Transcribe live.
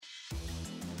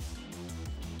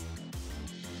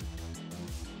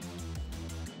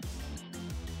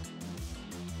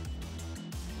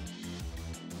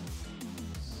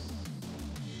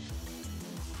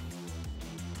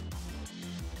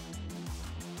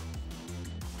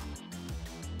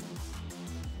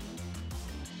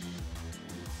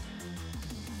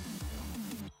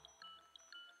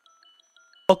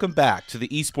Welcome back to the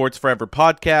Esports Forever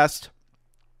Podcast.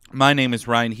 My name is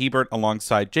Ryan Hebert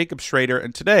alongside Jacob Schrader,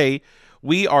 and today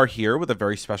we are here with a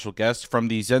very special guest from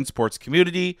the Zen Sports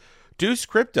community,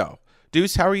 DuceCrypto.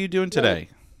 Deuce, how are you doing today?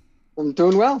 I'm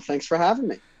doing well. Thanks for having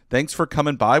me. Thanks for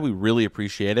coming by. We really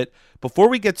appreciate it. Before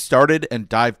we get started and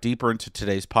dive deeper into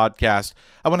today's podcast,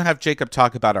 I want to have Jacob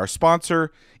talk about our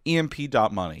sponsor,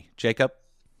 EMP.money. Jacob?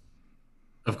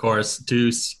 Of course,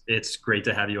 Deuce, it's great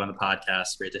to have you on the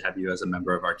podcast. Great to have you as a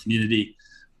member of our community.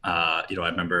 I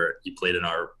remember you played in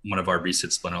one of our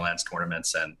recent Splinterlands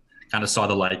tournaments and kind of saw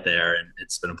the light there, and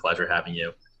it's been a pleasure having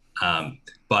you.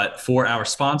 But for our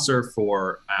sponsor,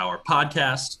 for our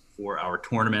podcast, for our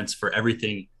tournaments, for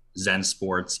everything Zen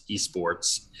Sports,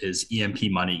 Esports, is EMP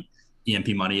Money. EMP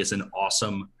Money is an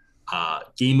awesome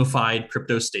gamified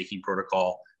crypto staking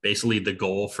protocol. Basically, the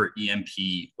goal for EMP,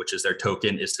 which is their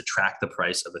token, is to track the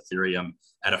price of Ethereum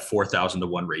at a 4,000 to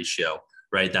 1 ratio,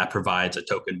 right? That provides a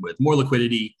token with more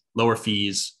liquidity, lower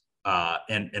fees,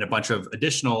 and a bunch of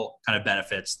additional kind of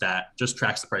benefits that just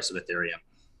tracks the price of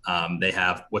Ethereum. They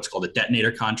have what's called a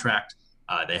detonator contract.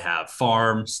 They have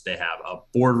farms. They have a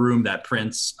boardroom that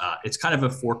prints. It's kind of a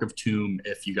fork of Tomb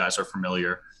if you guys are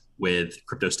familiar with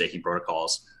crypto staking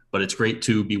protocols. But it's great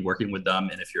to be working with them.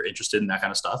 And if you're interested in that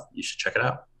kind of stuff, you should check it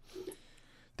out.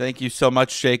 Thank you so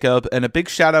much, Jacob. And a big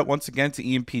shout out once again to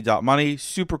EMP.money.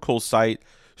 Super cool site.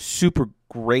 Super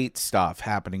great stuff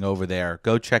happening over there.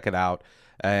 Go check it out.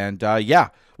 And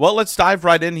well, let's dive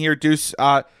right in here, Deuce.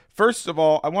 First of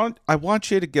all, I want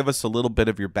you to give us a little bit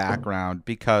of your background,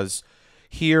 because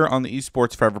here on the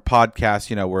Esports Forever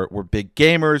Podcast, we're big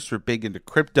gamers. We're big into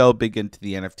crypto, big into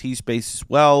the NFT space as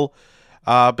well.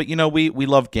 But we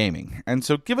love gaming. And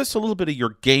so give us a little bit of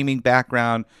your gaming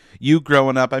background, you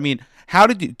growing up. I mean, how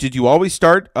did you always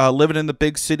start living in the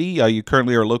big city? You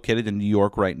currently are located in New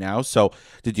York right now. So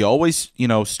did you always,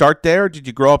 start there? Did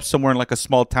you grow up somewhere in like a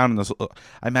small town,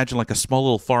 I imagine like a small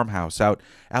little farmhouse out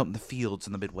in the fields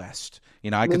in the Midwest?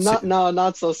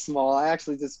 Not so small. I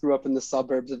actually just grew up in the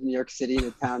suburbs of New York City in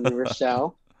a town near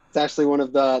Rochelle. It's actually one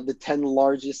of the 10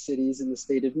 largest cities in the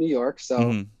state of New York.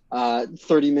 So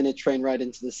 30-minute train ride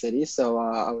into the city. So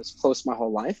I was close my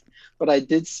whole life. But I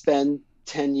did spend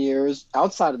 10 years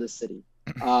outside of the city.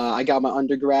 I got my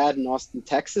undergrad in Austin,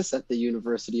 Texas at the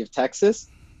University of Texas.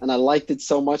 And I liked it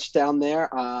so much down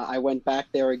there. I went back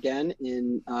there again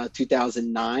in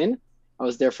 2009. I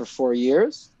was there for 4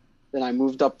 years. Then I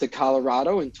moved up to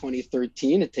Colorado in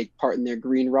 2013 to take part in their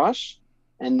Green Rush.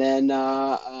 And then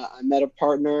I met a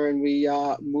partner and we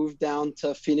moved down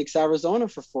to Phoenix, Arizona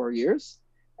for 4 years.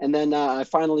 And then I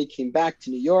finally came back to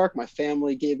New York. My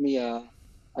family gave me a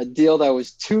deal that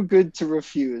was too good to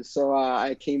refuse. So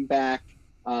I came back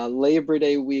Labor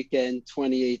Day weekend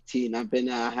 2018. I've been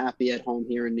happy at home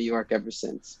here in New York ever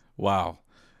since. Wow.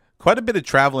 Quite a bit of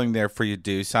traveling there for you,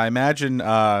 Deuce. I imagine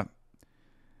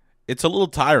it's a little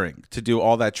tiring to do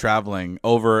all that traveling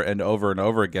over and over and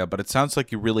over again, but it sounds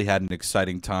like you really had an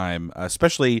exciting time,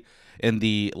 especially in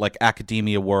the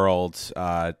academia world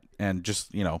and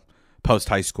just, post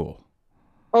high school.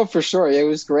 Oh, for sure. It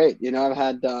was great. I've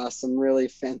had some really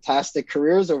fantastic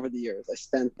careers over the years. I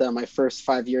spent my first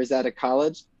 5 years out of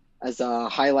college as a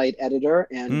highlight editor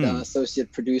and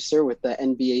associate producer with the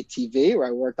NBA TV, where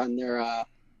I worked on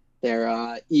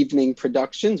their evening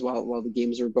productions while the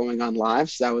games were going on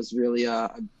live. So that was really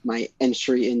my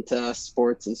entry into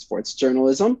sports and sports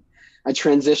journalism. I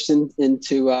transitioned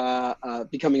into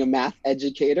becoming a math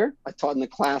educator. I taught in the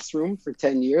classroom for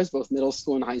 10 years, both middle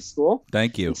school and high school.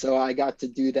 Thank you. And so I got to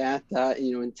do that,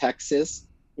 in Texas,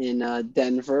 in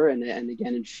Denver, and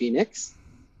again in Phoenix.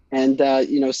 And,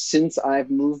 since I've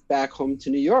moved back home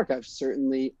to New York, I've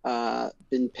certainly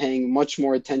been paying much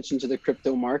more attention to the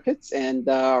crypto markets, and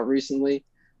recently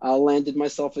landed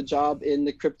myself a job in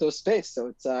the crypto space. So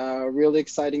it's a really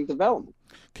exciting development.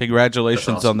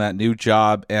 Congratulations awesome. on that new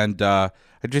job. And I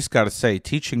just got to say,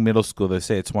 teaching middle school, they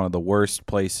say it's one of the worst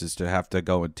places to have to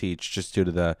go and teach just due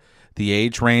to the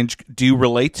age range. Do you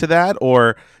relate to that,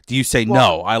 or do you say,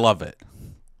 no, I love it?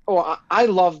 Oh, I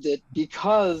loved it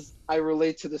because I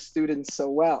relate to the students so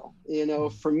well.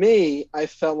 For me, I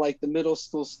felt like the middle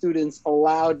school students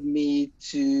allowed me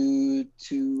to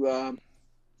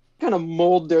kind of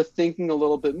mold their thinking a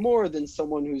little bit more than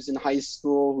someone who's in high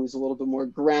school, who's a little bit more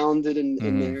grounded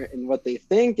in what they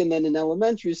think. And then in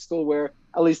elementary school, where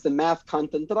at least the math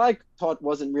content that I taught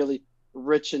wasn't really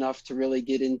rich enough to really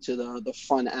get into the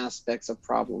fun aspects of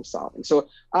problem solving. So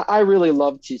I really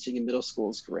love teaching in middle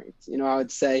school. Is great. I would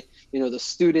say, the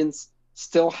students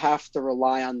still have to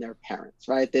rely on their parents,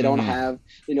 right? They don't have,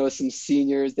 some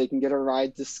seniors they can get a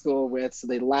ride to school with, so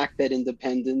they lack that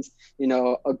independence.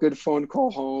 A good phone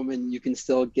call home, and you can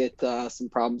still get some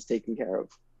problems taken care of.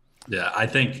 Yeah, I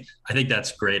think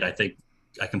that's great. I think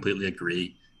I completely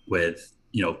agree with,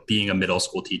 being a middle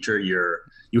school teacher,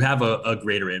 you have a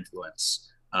greater influence.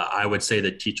 I would say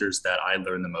the teachers that I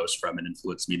learned the most from and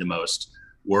influenced me the most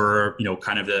were,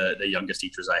 kind of the youngest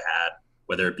teachers I had,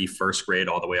 whether it be first grade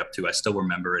all the way up to, I still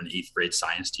remember an 8th grade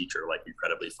science teacher, like,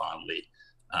 incredibly fondly.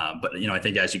 But, I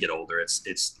think as you get older,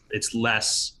 it's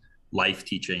less life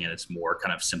teaching and it's more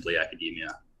kind of simply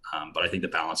academia. But I think the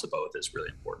balance of both is really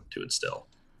important to instill.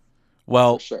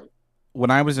 Well, sure.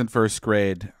 When I was in first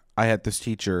grade, I had this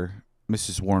teacher,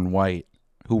 Mrs. Warren White,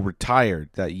 who retired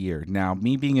that year. Now,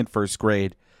 me being in first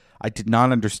grade, I did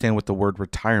not understand what the word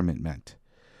retirement meant.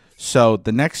 So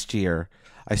the next year,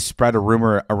 I spread a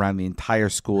rumor around the entire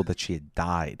school that she had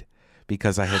died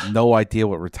because I had no idea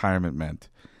what retirement meant.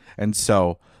 And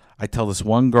so I tell this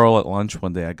one girl at lunch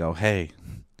one day, I go, "Hey,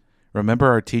 remember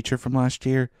our teacher from last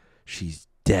year? She's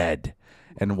dead."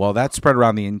 And well, that spread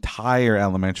around the entire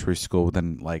elementary school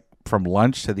within, like, from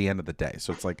lunch to the end of the day.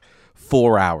 So it's like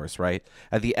 4 hours, right?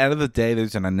 At the end of the day,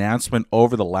 there's an announcement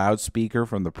over the loudspeaker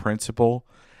from the principal.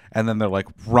 And then they're like,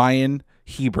 "Ryan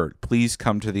Hebert, please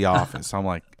come to the office." I'm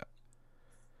like,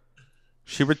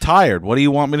 she retired. What do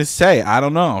you want me to say? I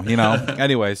don't know.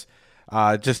 Anyways,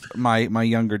 just my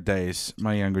younger days,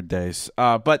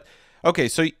 but okay.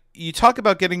 So you talk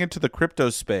about getting into the crypto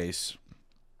space,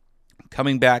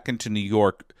 coming back into New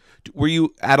York. Were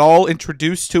you at all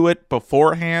introduced to it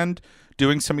beforehand,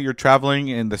 doing some of your traveling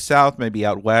in the South, maybe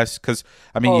out West? Because,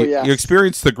 I mean, you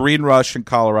experienced the green rush in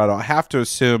Colorado. I have to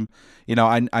assume,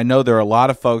 I know there are a lot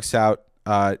of folks out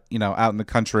in the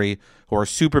country who are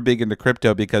super big into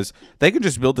crypto because they can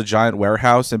just build a giant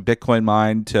warehouse and Bitcoin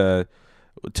mine to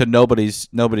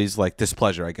nobody's like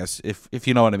displeasure, I guess, if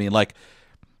you know what I mean. Like,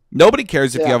 nobody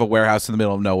cares if you have a warehouse in the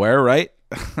middle of nowhere, right?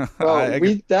 Well,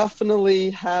 we definitely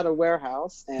had a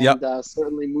warehouse, and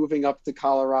certainly moving up to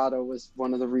Colorado was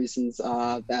one of the reasons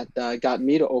that got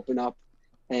me to open up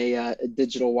a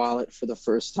digital wallet for the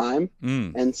first time.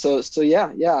 And so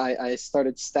I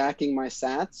started stacking my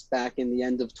sats back in the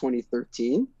end of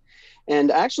 2013.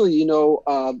 And actually,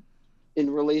 in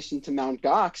relation to Mt.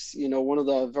 Gox, one of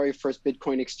the very first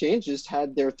Bitcoin exchanges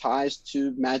had their ties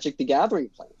to Magic the Gathering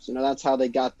players. That's how they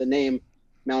got the name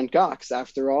Mt. Gox,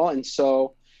 after all. And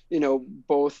so,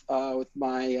 both with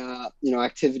my,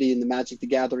 activity in the Magic the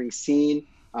Gathering scene,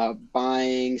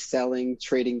 buying, selling,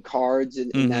 trading cards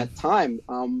in that time,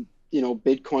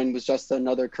 Bitcoin was just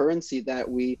another currency that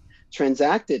we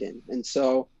transacted in. And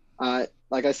so,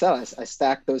 like I said, I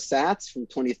stacked those sats from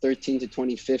 2013 to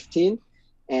 2015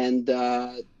 and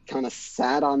kind of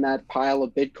sat on that pile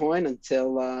of Bitcoin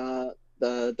until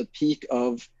the peak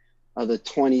of the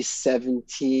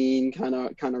 2017 kind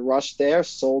of rush there,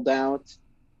 sold out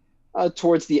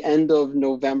towards the end of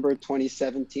November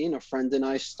 2017. A friend and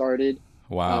I started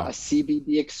a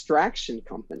CBD extraction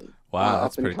company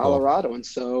up in Colorado. Cool. And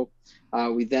so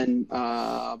we then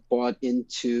bought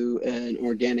into an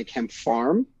organic hemp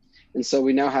farm. And so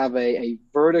we now have a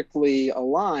vertically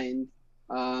aligned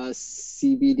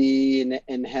CBD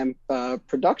and hemp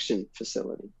production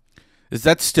facility. Is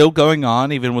that still going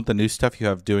on even with the new stuff you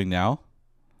have doing now?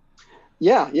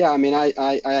 Yeah. I mean,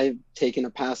 I've taken a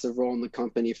passive role in the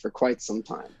company for quite some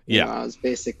time. I was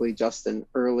basically just an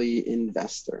early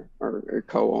investor or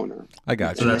co-owner. I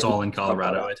got you. So that's all in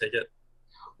Colorado, I take it?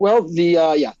 Well,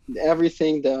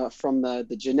 everything from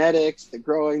the genetics, the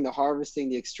growing, the harvesting,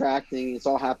 the extracting, it's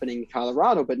all happening in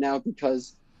Colorado. But now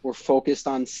because we're focused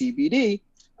on CBD,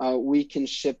 we can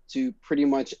ship to pretty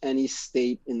much any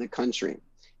state in the country.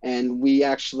 And we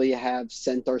actually have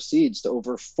sent our seeds to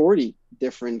over 40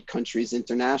 different countries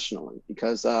internationally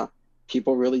because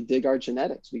people really dig our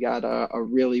genetics. We got a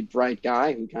really bright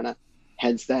guy who kind of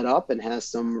heads that up and has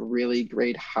some really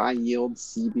great high yield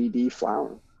CBD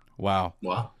flower. Wow.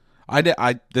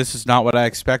 This is not what I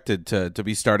expected to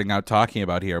be starting out talking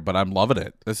about here, but I'm loving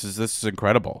it. This is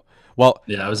incredible. Well,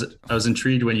 yeah, I was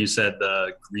intrigued when you said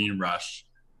the green rush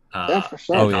for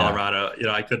sure. in Colorado.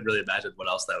 I couldn't really imagine what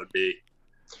else that would be.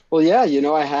 Well, yeah,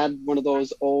 I had one of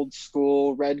those old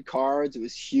school red cards. It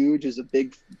was huge. It was a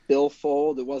big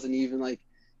billfold. It wasn't even like,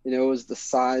 it was the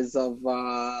size of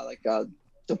like a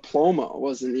diploma. It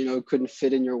wasn't, couldn't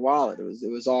fit in your wallet.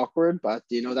 It was awkward, but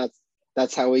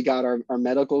that's how we got our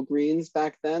medical greens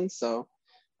back then. So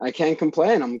I can't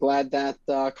complain. I'm glad that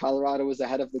Colorado was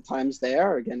ahead of the times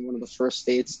there. Again, one of the first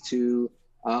states to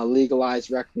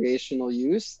legalize recreational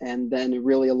use, and then it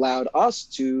really allowed us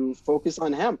to focus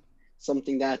on hemp.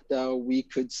 something that we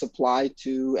could supply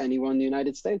to anyone in the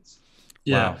United States.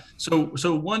 Yeah. Wow.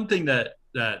 So one thing that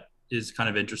is kind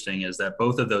of interesting is that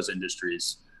both of those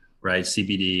industries, right,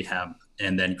 CBD, hemp,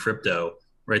 and then crypto,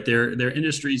 right, they're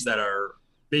industries that are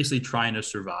basically trying to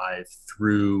survive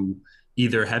through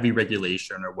either heavy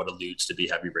regulation or what alludes to be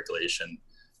heavy regulation.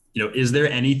 Is there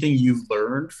anything you've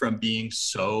learned from being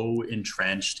so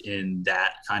entrenched in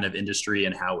that kind of industry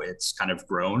and how it's kind of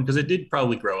grown? Because it did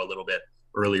probably grow a little bit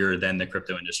earlier than the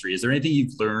crypto industry. Is there anything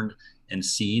you've learned and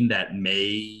seen that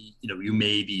you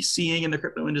may be seeing in the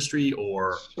crypto industry,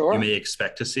 or you may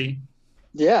expect to see?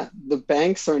 Yeah, the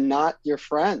banks are not your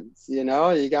friends. You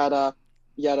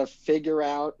gotta figure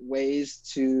out ways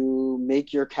to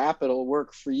make your capital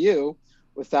work for you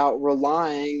without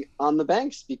relying on the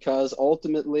banks, because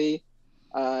ultimately,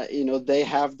 they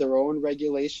have their own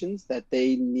regulations that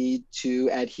they need to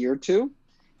adhere to.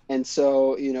 And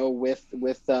so,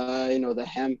 with the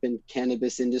hemp and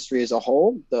cannabis industry as a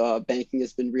whole, the banking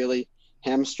has been really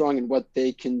hamstrung in what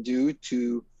they can do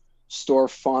to store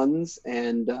funds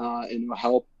and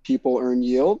help people earn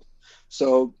yield.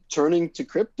 So turning to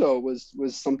crypto was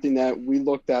something that we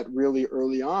looked at really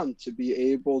early on to be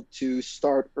able to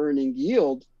start earning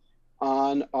yield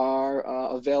on our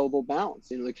available balance,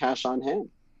 the cash on hand.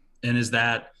 And is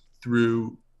that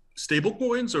through stable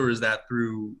coins, or is that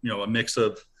through, a mix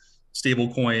of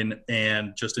stablecoin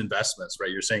and just investments,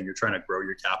 right? You're saying you're trying to grow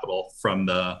your capital from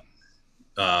the,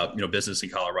 business in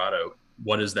Colorado.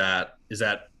 What is that? Is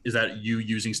that you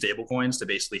using stablecoins to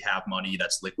basically have money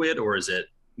that's liquid, or is it,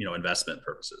 investment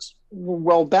purposes?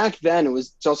 Well, back then it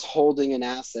was just holding an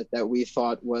asset that we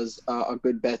thought was a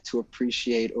good bet to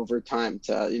appreciate over time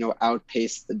to,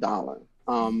 outpace the dollar.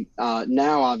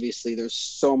 Now, obviously, there's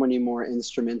so many more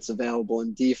instruments available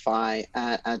in DeFi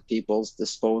at people's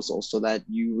disposal, so that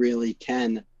you really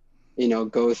can,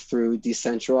 go through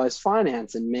decentralized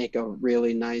finance and make a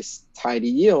really nice, tidy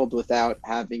yield without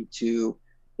having to,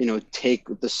 take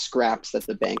the scraps that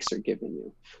the banks are giving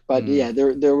you. But yeah,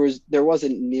 there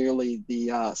wasn't nearly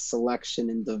the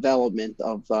selection and development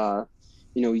of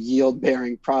yield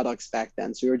bearing products back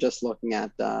then. So we were just looking at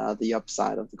the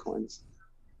upside of the coins.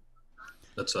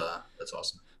 That's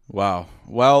awesome. Wow.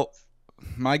 Well,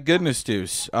 my goodness,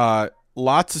 Deuce.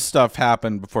 Lots of stuff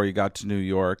happened before you got to New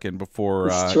York and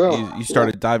before you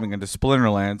started diving into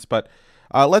Splinterlands. But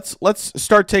let's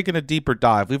start taking a deeper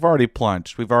dive. We've already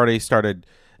plunged. We've already started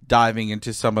diving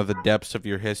into some of the depths of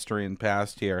your history and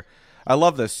past here. I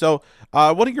love this. So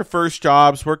one of your first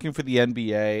jobs working for the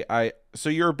NBA. So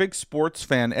you're a big sports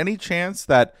fan. Any chance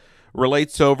that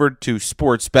relates over to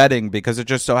sports betting? Because it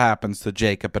just so happens that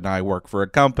Jacob and I work for a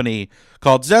company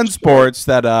called Zen Sports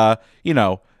that,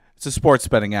 it's a sports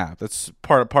betting app. That's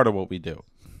part of what we do.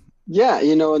 Yeah,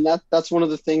 and that's one of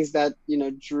the things that,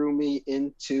 drew me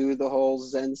into the whole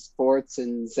Zen Sports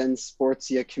and Zen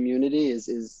Sportsia community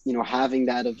is having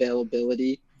that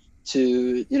availability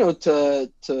to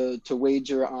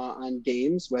wager on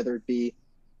games, whether it be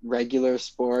regular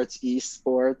sports,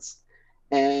 esports.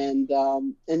 And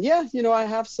yeah, I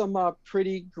have some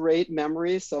pretty great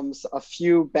memories, a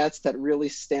few bets that really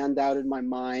stand out in my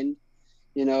mind.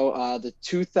 The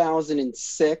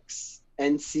 2006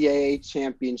 NCAA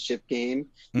championship game.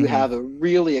 You have a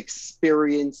really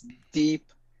experienced, deep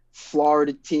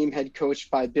Florida team head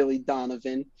coached by Billy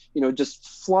Donovan, just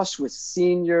flush with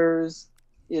seniors,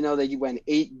 they went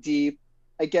 8 deep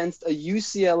against a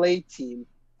UCLA team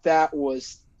that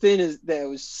was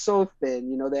so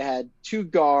thin. They had 2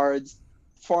 guards.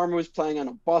 Farmer was playing on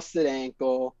a busted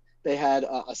ankle. They had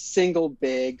a single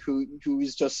big who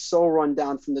was just so run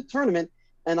down from the tournament.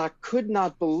 And I could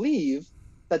not believe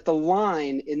that the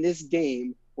line in this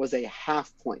game was a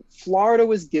half point. Florida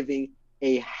was giving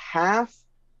a half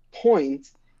point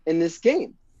in this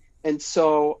game. And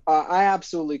so I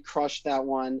absolutely crushed that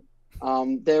one.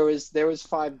 There was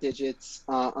 5 digits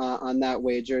on that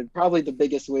wager, probably the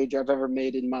biggest wager I've ever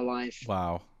made in my life.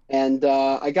 Wow. And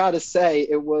I got to say,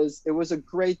 it was a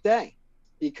great day,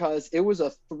 because it was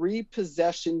a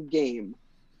 3-possession game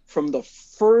from the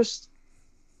first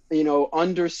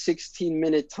under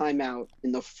 16-minute timeout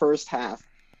in the first half.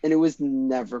 And it was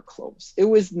never close. And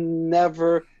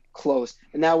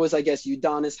that was, I guess,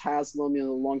 Udonis Haslem,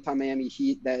 the longtime Miami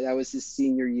Heat. That was his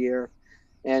senior year.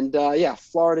 And yeah,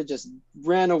 Florida just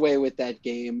ran away with that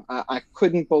game. I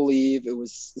couldn't believe it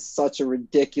was such a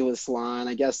ridiculous line.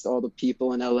 I guess all the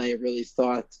people in LA really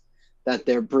thought that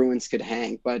their Bruins could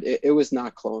hang, but it was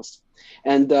not close.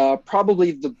 And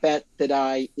probably the bet that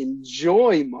I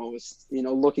enjoy most,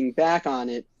 looking back on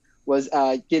it, was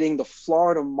getting the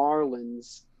Florida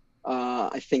Marlins,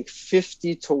 I think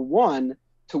 50-1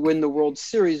 to win the World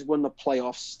Series when the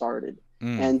playoffs started.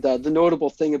 And the notable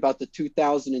thing about the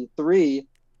 2003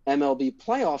 MLB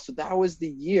playoffs, so that was the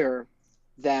year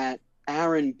that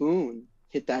Aaron Boone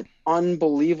hit that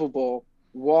unbelievable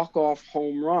walk-off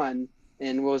home run,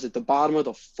 and was at the bottom of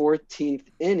the 14th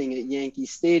inning at Yankee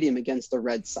Stadium against the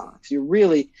Red Sox. You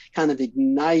really kind of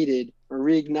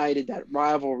reignited that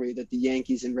rivalry that the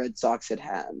Yankees and Red Sox had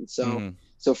had. And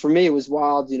so for me, it was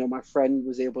wild. My friend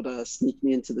was able to sneak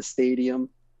me into the stadium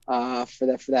for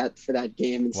that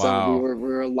game, and so we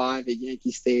were live at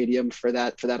Yankee Stadium for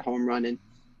that home run. And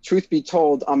truth be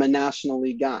told, I'm a National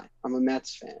League guy. I'm a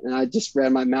Mets fan, and I just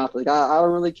ran my mouth like, I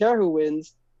don't really care who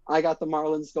wins. I got the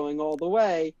Marlins going all the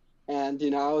way. And,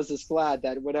 I was just glad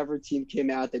that whatever team came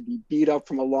out, they'd be beat up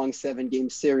from a long 7-game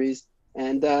series.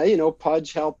 And,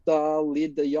 Pudge helped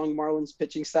lead the young Marlins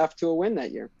pitching staff to a win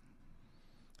that year.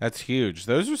 That's huge.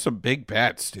 Those are some big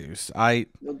bets, Deuce.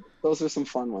 Those are some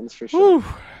fun ones for sure.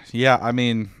 Whew. Yeah, I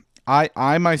mean,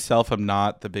 I myself am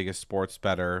not the biggest sports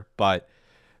bettor, but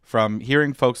from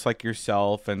hearing folks like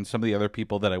yourself and some of the other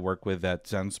people that I work with at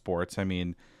Zen Sports, I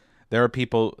mean, there are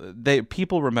people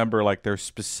remember like their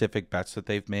specific bets that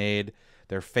they've made,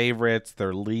 their favorites,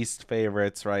 their least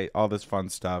favorites, right? All this fun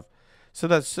stuff. So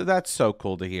that's so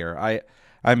cool to hear.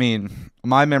 I mean,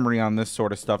 my memory on this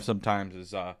sort of stuff sometimes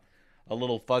is a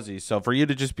little fuzzy. So for you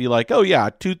to just be like, "Oh yeah,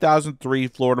 2003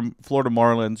 Florida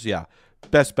Marlins, yeah,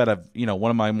 best bet of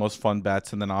one of my most fun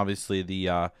bets," and then obviously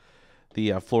the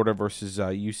Florida versus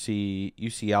UCLA,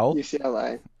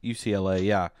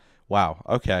 yeah. Wow.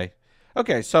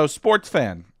 Okay, so sports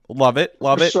fan. Love it.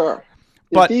 Sure.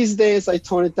 But these days I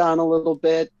tone it down a little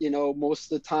bit. Most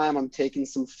of the time I'm taking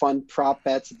some fun prop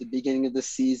bets at the beginning of the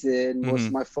season. Most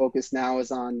of my focus now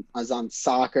is on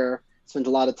soccer. Spend a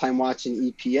lot of time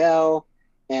watching EPL.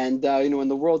 And, when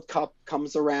the World Cup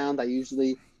comes around, I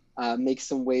usually make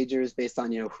some wagers based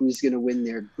on, who's going to win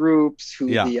their groups, who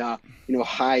the,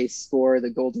 high score, the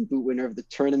Golden Boot winner of the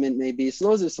tournament may be. So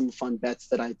those are some fun bets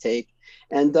that I take.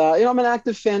 And, I'm an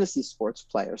active fantasy sports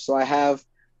player. So I have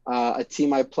a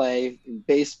team I play in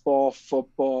baseball,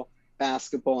 football,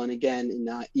 basketball, and again, in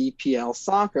EPL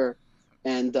soccer.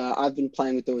 And I've been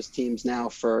playing with those teams now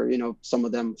for, some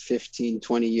of them 15,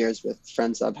 20 years with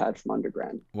friends I've had from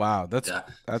undergrad. Wow,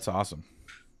 that's awesome.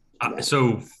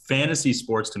 So fantasy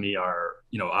sports to me are,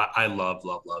 I love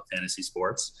fantasy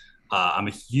sports. I'm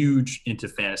a huge into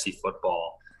fantasy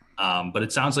football, but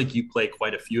it sounds like you play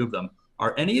quite a few of them.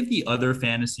 Are any of the other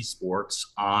fantasy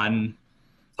sports on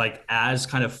like as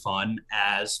kind of fun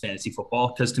as fantasy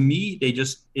football? Because to me,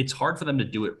 it's hard for them to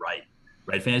do it right.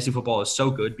 Fantasy football is so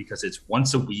good because it's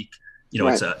once a week.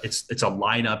 Right. It's a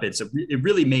lineup. It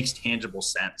really makes tangible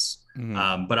sense.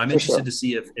 But I'm interested to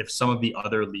see if some of the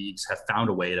other leagues have found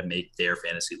a way to make their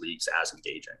fantasy leagues as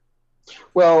engaging.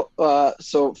 Well,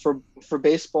 so for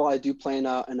baseball, I do play in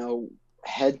a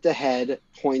head-to-head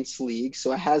points league,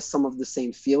 so it has some of the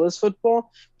same feel as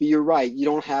football. But you're right, you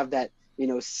don't have that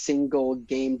single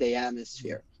game day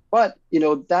atmosphere. But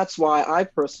that's why I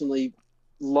personally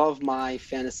love my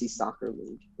fantasy soccer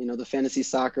league. The fantasy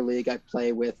soccer league I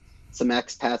play with some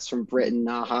expats from Britain,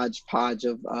 a hodgepodge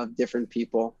of different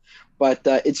people. But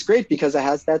it's great because it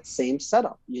has that same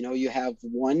setup. You have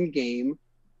one game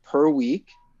per week.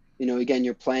 Again,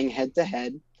 you're playing head to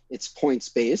head. It's points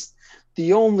based.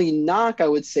 The only knock I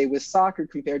would say with soccer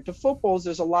compared to football is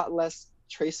there's a lot less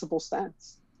traceable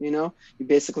stats. You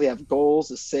basically have goals,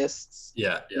 assists.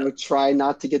 Yeah. Try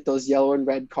not to get those yellow and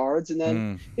red cards. And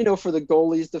then, for the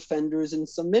goalies, defenders, and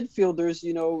some midfielders,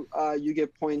 you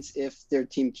get points if their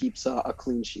team keeps a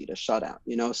clean sheet, a shutout,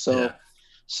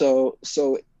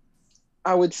 So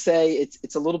I would say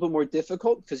it's a little bit more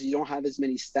difficult because you don't have as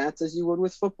many stats as you would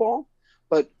with football.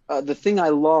 But the thing I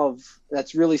love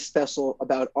that's really special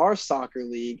about our soccer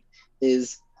league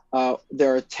is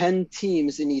there are 10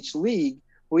 teams in each league.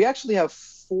 We actually have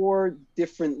 4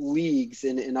 different leagues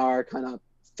in our kind of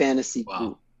fantasy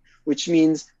group, which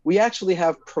means we actually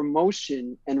have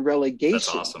promotion and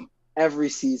relegation every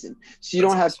season. So you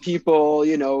don't have people,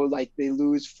 like they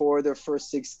lose 4 of their first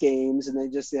 6 games and they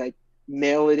just like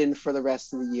mail it in for the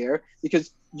rest of the year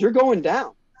because you're going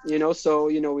down, So,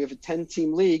 we have a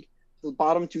 10-team league. The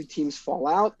bottom 2 teams fall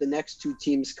out. The next 2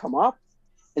 teams come up.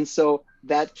 And so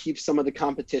that keeps some of the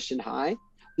competition high.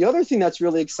 The other thing that's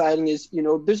really exciting is,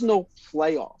 there's no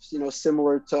playoffs,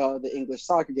 similar to the English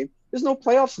soccer game. There's no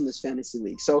playoffs in this fantasy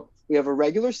league. So we have a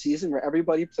regular season where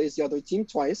everybody plays the other team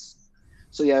twice.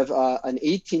 So you have an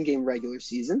 18-game regular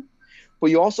season. But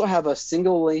you also have a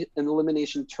single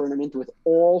elimination tournament with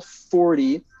all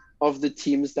 40 of the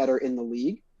teams that are in the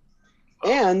league.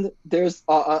 And there's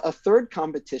a third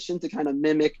competition to kind of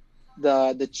mimic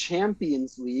the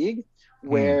Champions League,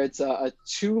 where it's a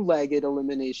two-legged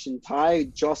elimination tie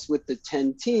just with the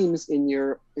 10 teams in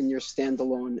your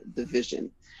standalone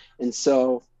division. And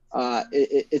so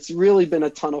it's really been a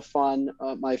ton of fun.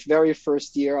 My very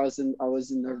first year, I was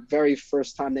in the very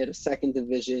first time they had a second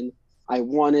division. I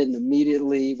won it and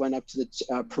immediately went up to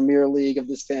the Premier League of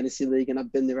this fantasy league, and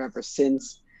I've been there ever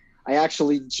since. I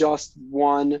actually just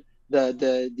won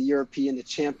the European, the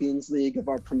Champions League of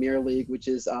our Premier League, which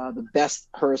is the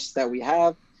best purse that we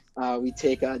have. We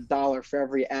take $1 for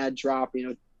every ad drop,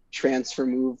 transfer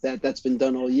move that's been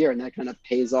done all year, and that kind of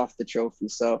pays off the trophy.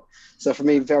 So for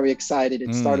me, very excited.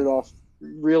 It started off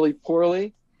really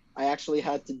poorly. I actually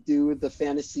had to do the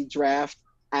fantasy draft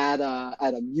at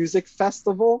a music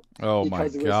festival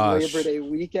because it was Labor Day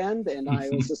weekend, and I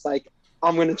was just like,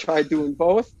 I'm going to try doing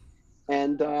both.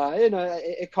 And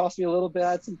it cost me a little bit.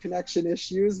 I had some connection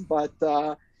issues, but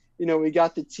we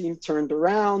got the team turned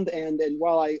around, and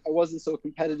while I wasn't so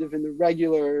competitive in the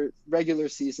regular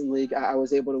season league, I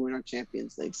was able to win our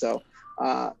Champions League. So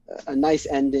a nice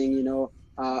ending.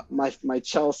 My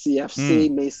Chelsea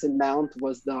FC Mason Mount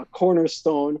was the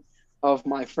cornerstone of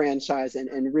my franchise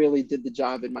and really did the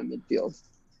job in my midfield.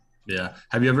 Yeah.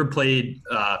 Have you ever played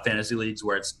fantasy leagues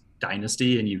where it's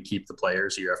dynasty and you keep the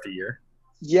players year after year?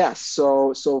 Yes.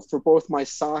 So for both my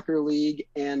soccer league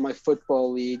and my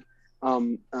football league,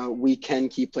 we can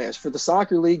keep players. For the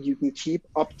soccer league, you can keep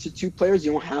up to 2 players.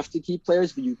 You don't have to keep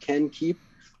players, but you can keep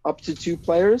up to 2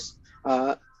 players.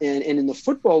 And in the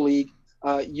football league,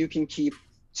 you can keep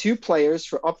 2 players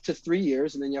for up to 3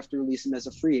 years, and then you have to release them as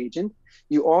a free agent.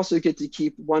 You also get to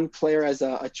keep 1 player as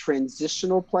a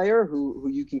transitional player who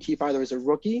you can keep either as a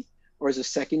rookie or as a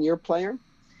second-year player.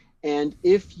 And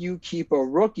if you keep a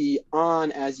rookie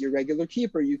on as your regular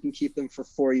keeper, you can keep them for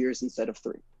 4 years instead of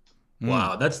 3.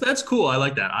 Wow, that's cool. I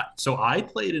like that. So I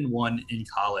played in one in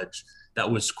college that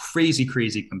was crazy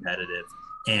competitive,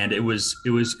 and it was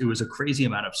a crazy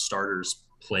amount of starters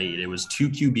played. It was 2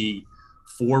 QB,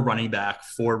 4 running back,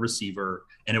 4 receiver,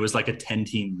 and it was like a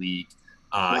 10-team league.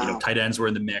 Wow. Tight ends were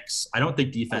in the mix. I don't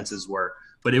think defenses were,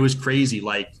 but it was crazy.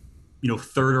 Like,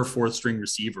 3rd or 4th string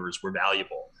receivers were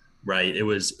valuable, right? It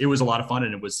was a lot of fun,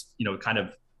 and it was kind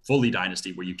of fully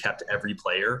dynasty where you kept every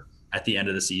player at the end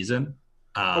of the season.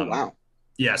 Oh, wow.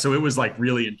 Yeah, so it was like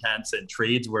really intense, and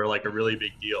trades were like a really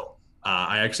big deal.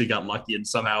 I actually got lucky, and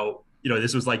somehow,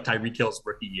 this was like Tyreek Hill's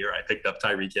rookie year. I picked up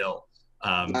Tyreek Hill.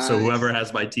 Nice. So whoever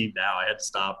has my team now, I had to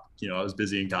stop. I was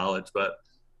busy in college, but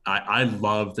I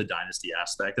love the dynasty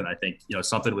aspect, and I think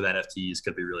something with NFTs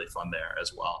could be really fun there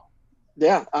as well.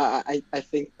 Yeah, I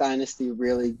think dynasty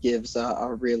really gives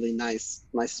a really nice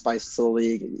spice to the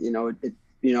league.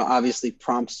 It obviously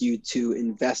prompts you to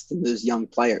invest in those young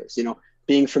players.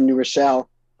 Being from New Rochelle,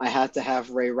 I had to have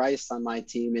Ray Rice on my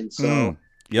team, and so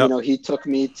he took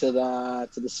me to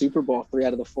the Super Bowl 3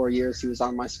 out of the 4 years he was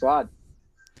on my squad.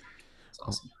 That's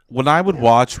awesome. When I would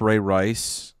watch Ray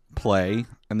Rice play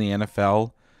in the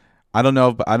NFL, I don't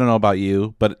know about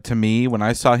you, but to me, when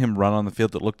I saw him run on the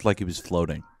field, it looked like he was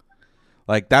floating.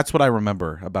 Like, that's what I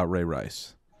remember about Ray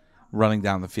Rice, running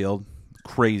down the field.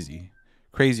 Crazy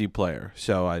player.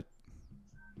 So I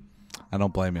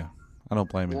don't blame you.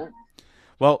 Yeah.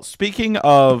 Well, speaking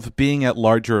of being at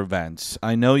larger events,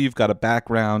 I know you've got a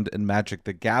background in Magic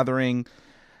the Gathering.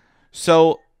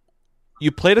 So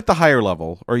you played at the higher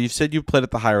level, or you said you played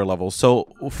at the higher level.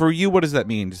 So for you, what does that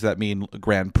mean? Does that mean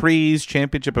Grand Prix,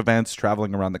 championship events,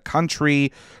 traveling around the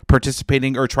country,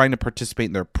 participating or trying to participate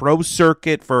in their pro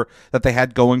circuit that they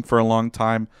had going for a long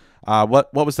time?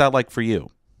 What was that like for you?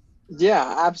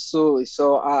 Yeah, absolutely.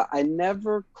 So I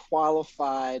never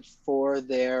qualified for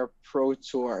their pro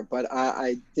tour, but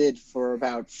I did for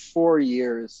about 4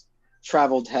 years,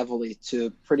 traveled heavily to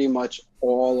pretty much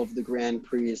all of the Grand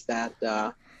Prix that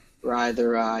were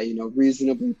either,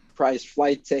 reasonably priced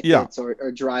flight tickets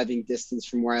or driving distance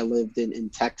from where I lived in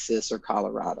Texas or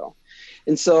Colorado.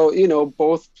 And so,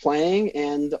 both playing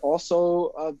and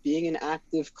also being an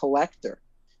active collector.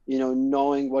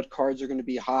 Knowing what cards are going to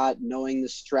be hot, knowing the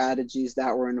strategies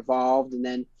that were involved, and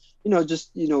then,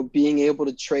 being able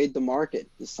to trade the market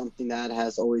is something that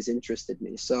has always interested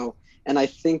me. So, and I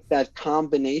think that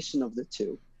combination of the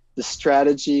two, the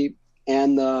strategy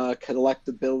and the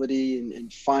collectability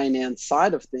and finance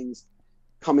side of things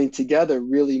coming together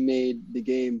really made the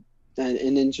game an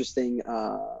interesting,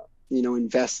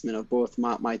 investment of both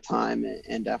my time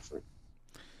and effort.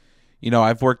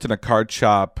 I've worked in a card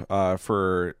shop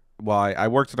I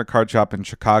worked in a card shop in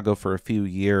Chicago for a few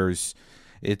years.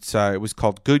 It was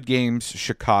called Good Games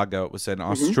Chicago. It was an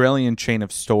Australian chain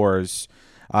of stores.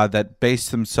 that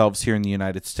based themselves here in the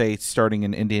United States, starting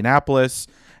in Indianapolis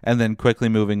and then quickly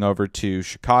moving over to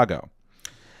Chicago.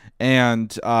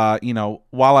 And,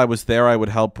 while I was there, I would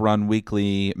help run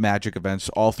weekly Magic events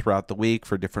all throughout the week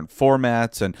for different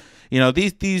formats. And,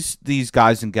 these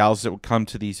guys and gals that would come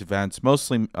to these events,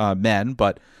 mostly men,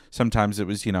 but sometimes it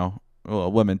was,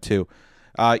 women too.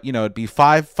 It'd be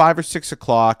 5 or 6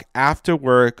 o'clock after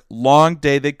work, long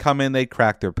day. They'd come in, they'd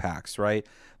crack their packs, right?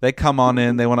 They come on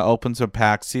in, they want to open some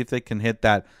packs, see if they can hit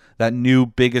that new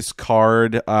biggest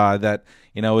card that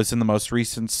is in the most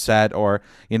recent set, or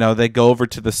they go over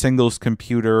to the singles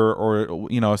computer,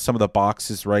 or some of the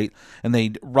boxes, right, and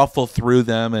they ruffle through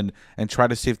them and try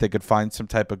to see if they could find some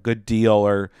type of good deal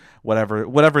or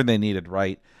whatever they needed,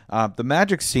 right? The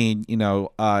Magic scene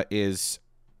is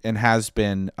and has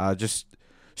been just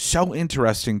so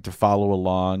interesting to follow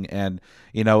along, and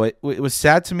it was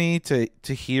sad to me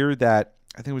to hear that.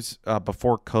 I think it was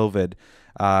before COVID.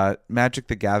 Magic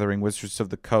the Gathering, Wizards of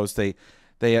the Coast,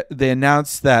 they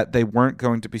announced that they weren't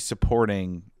going to be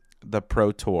supporting the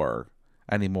Pro Tour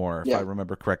anymore, if I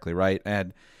remember correctly, right?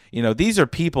 And these are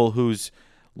people whose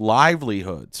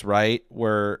livelihoods, right,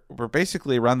 were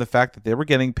basically around the fact that they were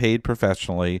getting paid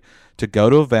professionally to go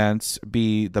to events,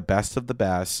 be the best of the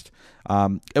best.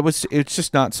 It's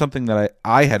just not something that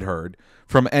I had heard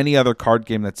from any other card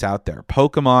game that's out there.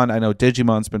 Pokemon, I know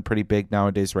Digimon's been pretty big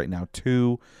nowadays right now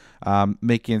too,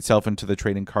 making itself into the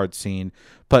trading card scene.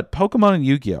 But Pokemon and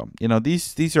Yu-Gi-Oh,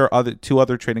 these are two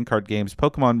other trading card games.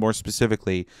 Pokemon more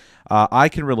specifically, I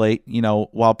can relate.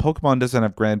 While Pokemon doesn't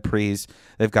have Grand Prix,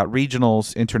 they've got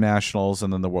regionals, internationals,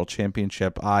 and then the World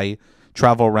Championship. I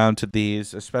travel around to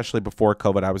these, especially before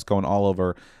COVID. I was going all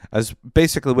over, as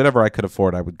basically whatever I could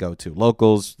afford, I would go to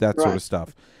locals, that sort of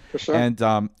stuff. For sure. And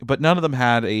but none of them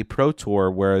had a pro tour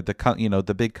where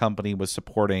the big company was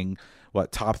supporting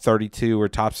top 32 or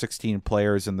top 16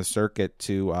 players in the circuit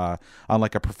to on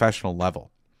like a professional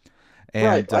level.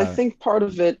 And, right. I think part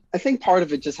of it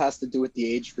just has to do with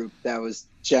the age group that was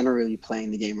generally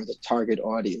playing the game, or the target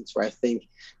audience. Where I think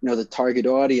the target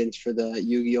audience for the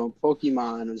Yu-Gi-Oh! And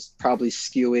Pokemon was probably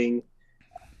skewing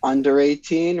under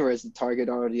 18, whereas the target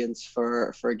audience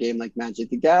for a game like Magic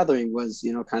the Gathering was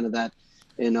kind of that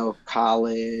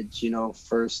college,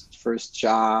 first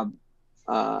job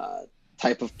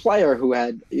type of player who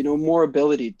had more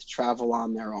ability to travel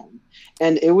on their own.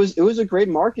 And it was a great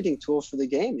marketing tool for the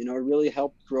game. It really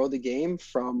helped grow the game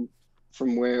from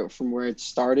where it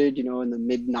started, in the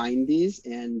mid 90s.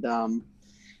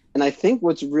 And I think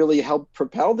what's really helped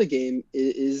propel the game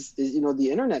is the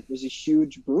internet was a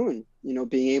huge boon.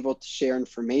 Being able to share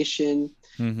information,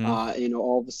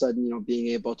 all of a sudden, being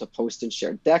able to post and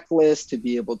share deck lists, to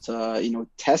be able to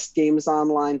test games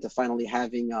online, to finally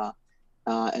having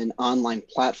an online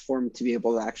platform to be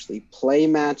able to actually play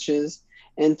matches.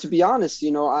 And to be honest,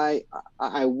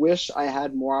 I wish I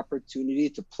had more opportunity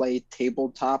to play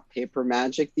tabletop paper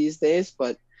Magic these days,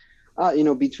 but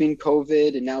between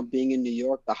COVID and now being in New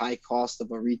York, the high cost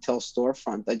of a retail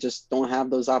storefront, I just don't have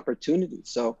those opportunities.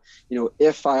 So,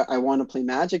 if I want to play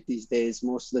Magic these days,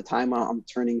 most of the time I'm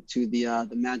turning to the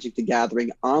Magic the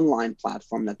Gathering online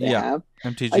platform that they have.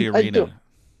 MTG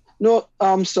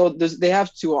Arena. So they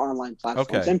have two online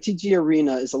platforms. Okay. MTG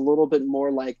Arena is a little bit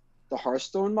more like the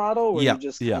Hearthstone model, where you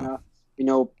just kind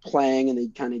of, playing, and they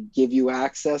kind of give you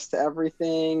access to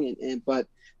everything. But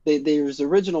there's the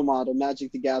original model,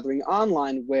 Magic the Gathering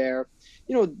Online, where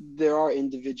there are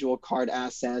individual card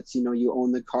assets. You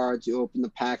own the cards, you open the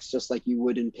packs just like you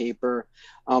would in paper.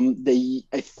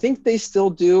 I think they still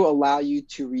do allow you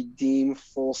to redeem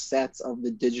full sets of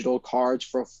the digital cards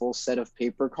for a full set of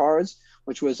paper cards,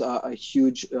 which was a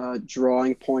huge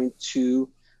drawing point to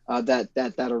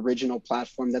that original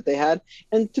platform that they had.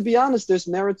 And to be honest, there's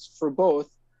merits for both.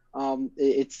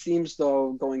 It seems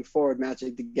though going forward,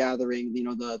 Magic the Gathering,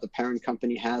 the parent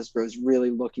company Hasbro is really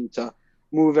looking to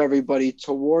move everybody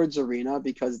towards Arena,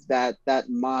 because that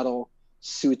model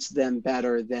suits them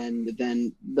better than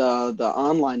the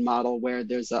online model, where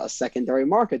there's a secondary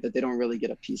market that they don't really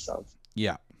get a piece of.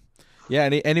 Yeah.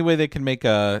 Any way they can make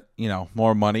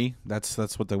more money, that's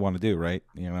what they want to do, right?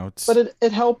 But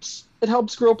it helps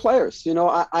grow players.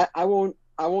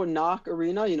 I won't knock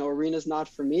Arena. Arena's not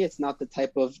for me. It's not the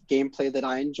type of gameplay that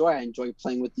I enjoy. I enjoy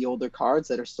playing with the older cards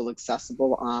that are still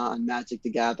accessible on Magic the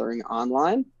Gathering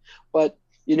Online. But,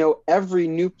 every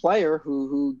new player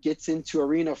who gets into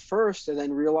Arena first and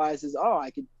then realizes, I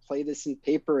could play this in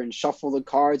paper and shuffle the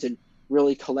cards and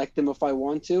really collect them if I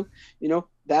want to,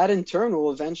 that in turn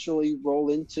will eventually roll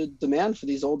into demand for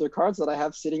these older cards that I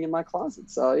have sitting in my closet.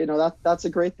 So, that's a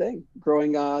great thing,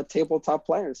 growing tabletop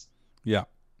players. Yeah.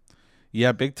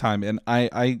 Yeah, big time. And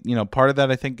part of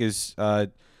that I think is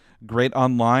great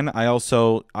online.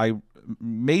 I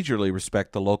majorly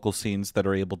respect the local scenes that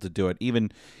are able to do it, even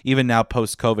now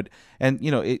post COVID. And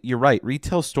you're right.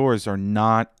 Retail stores are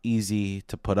not easy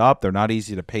to put up. They're not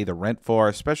easy to pay the rent for,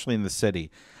 especially in the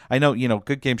city. I know,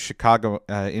 Good Game Chicago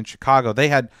in Chicago, they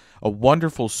had a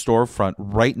wonderful storefront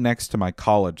right next to my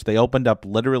college. They opened up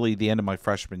literally the end of my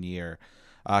freshman year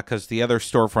because the other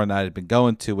storefront I had been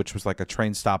going to, which was like a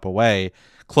train stop away,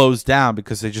 closed down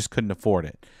because they just couldn't afford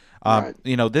it. Right.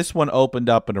 This one opened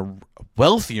up in a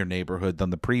wealthier neighborhood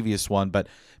than the previous one, but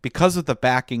because of the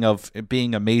backing of it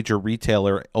being a major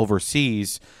retailer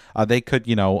overseas, they could,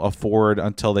 afford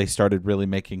until they started really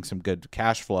making some good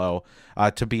cash flow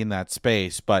to be in that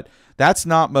space. But that's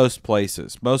not most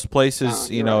places. Most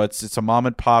places, right. it's a mom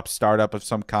and pop startup of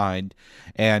some kind,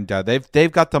 and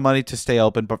they've got the money to stay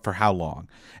open, but for how long?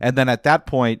 And then at that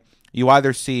point, you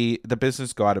either see the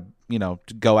business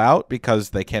go out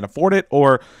because they can't afford it,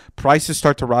 or prices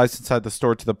start to rise inside the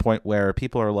store to the point where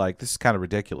people are like, this is kind of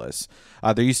ridiculous.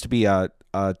 There used to be a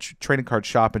trading card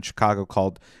shop in Chicago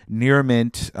called Near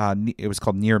Mint. It was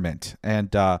called Near Mint.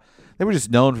 And they were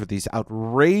just known for these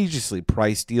outrageously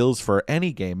priced deals for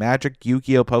any game, Magic,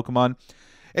 Yu-Gi-Oh, Pokemon.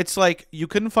 It's like you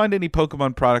couldn't find any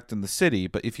Pokemon product in the city,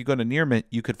 but if you go to Near Mint,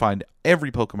 you could find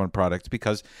every Pokemon product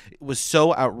because it was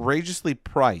so outrageously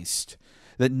priced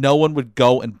that no one would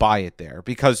go and buy it there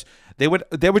because they would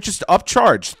just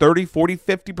upcharge 30, 40,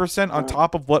 50% on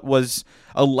top of what was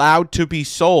allowed to be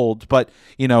sold. But,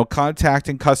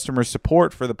 contacting customer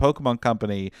support for the Pokemon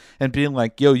company and being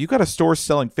like, yo, you got a store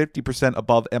selling 50%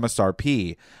 above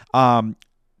MSRP.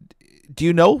 Do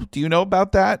you know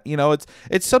about that?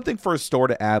 It's something for a store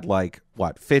to add like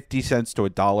 50 cents to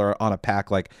 $1 on a pack.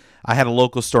 Like I had a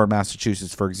local store in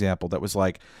Massachusetts, for example, that was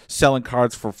like selling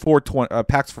cards for $4.20,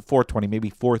 packs for $4.20, maybe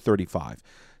 $4.35.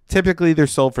 Typically they're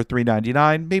sold for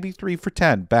 $3.99, maybe $3 for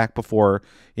 $10 back before,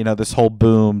 this whole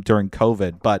boom during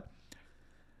COVID. But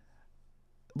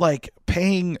like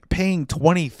paying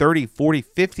 20, 30, 40,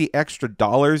 50 extra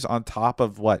dollars on top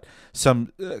of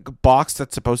some box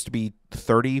that's supposed to be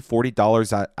 $30,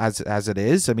 $40 as it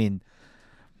is. I mean,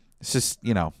 it's just,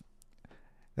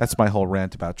 that's my whole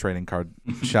rant about trading card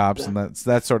shops and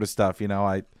that sort of stuff.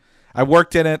 I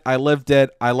worked in it, I lived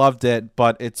it, I loved it,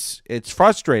 but it's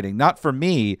frustrating, not for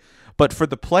me, but for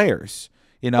the players,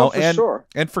 Sure.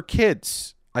 And for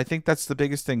kids. I think that's the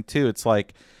biggest thing too. It's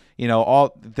like,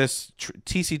 all this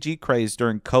TCG craze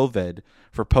during COVID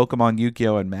for Pokemon,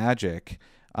 Yu-Gi-Oh, and Magic,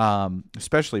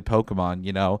 especially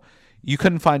Pokemon, you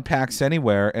couldn't find packs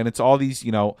anywhere. And it's all these,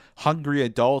 hungry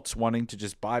adults wanting to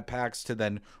just buy packs to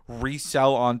then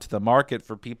resell onto the market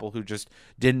for people who just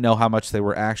didn't know how much they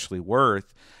were actually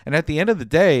worth. And at the end of the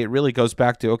day, it really goes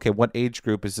back to, okay, what age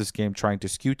group is this game trying to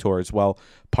skew towards? Well,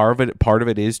 part of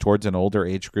it is towards an older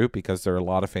age group because there are a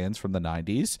lot of fans from the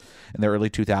 90s and the early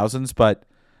 2000s. But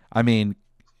I mean,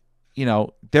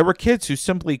 there were kids who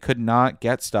simply could not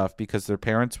get stuff because their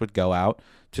parents would go out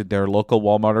to their local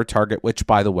Walmart or Target, which,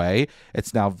 by the way,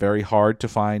 it's now very hard to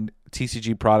find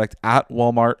TCG product at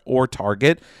Walmart or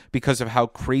Target because of how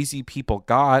crazy people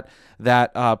got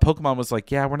that Pokemon was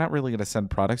like, yeah, we're not really going to send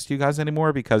products to you guys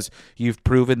anymore because you've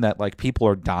proven that like people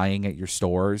are dying at your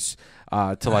stores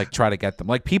to like try to get them.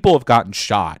 Like people have gotten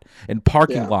shot in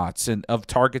parking lots and of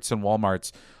Targets and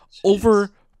Walmarts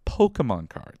over Pokemon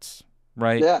cards,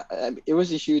 right? Yeah, it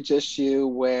was a huge issue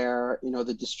where,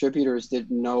 the distributors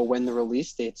didn't know when the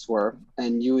release dates were.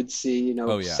 And you would see,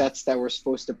 sets that were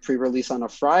supposed to pre-release on a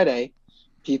Friday.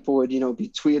 People would, be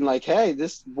tweeting like, hey,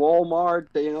 this Walmart,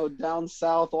 down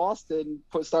South Austin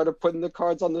started putting the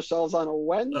cards on the shelves on a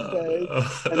Wednesday.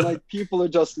 And like people are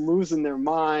just losing their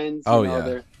minds.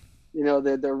 They're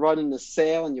running the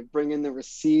sale and you bring in the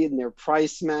receipt and they're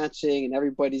price matching and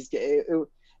everybody's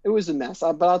it was a mess.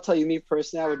 But I'll tell you, me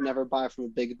personally, I would never buy from a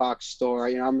big box store.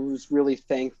 I'm really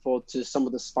thankful to some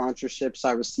of the sponsorships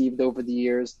I received over the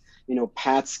years.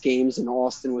 Pat's Games in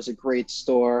Austin was a great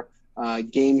store.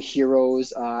 Game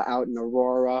Heroes out in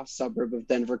Aurora, suburb of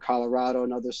Denver, Colorado,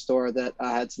 another store that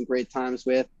I had some great times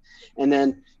with. And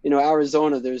then,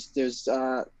 Arizona, there's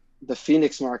the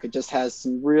Phoenix market just has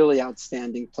some really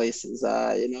outstanding places.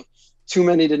 Too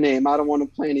many to name. I don't want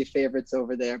to play any favorites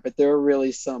over there, but there are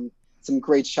really some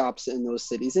great shops in those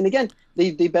cities. And again,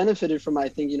 they benefited from, I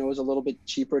think, it was a little bit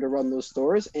cheaper to run those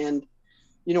stores. And,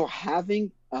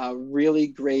 having really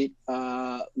great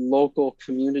local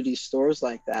community stores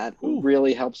like that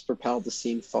really helps propel the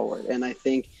scene forward. And I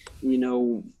think,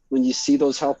 when you see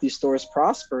those healthy stores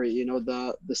prosper,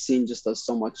 the scene just does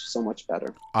so much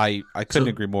better. I couldn't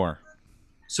agree more.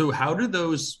 So how do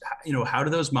those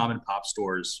mom and pop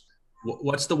stores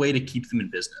what's the way to keep them in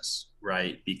business,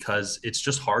 right? Because it's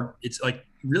just hard. It's like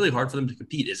really hard for them to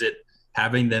compete. Is it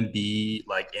having them be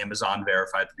like Amazon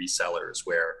verified resellers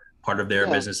where part of their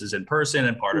business is in person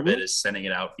and part of it is sending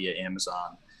it out via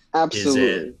Amazon? Absolutely.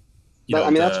 Is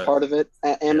it, that's part of it.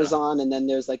 Amazon, and then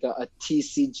there's like a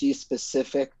TCG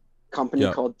specific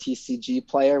company called TCG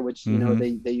Player, which you know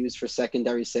they use for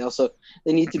secondary sales. So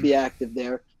they need to be active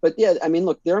there. But yeah, I mean,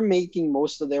 look, they're making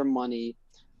most of their money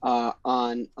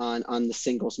on the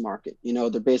singles market. You know,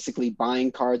 they're basically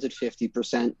buying cards at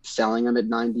 50%, selling them at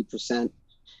 90%,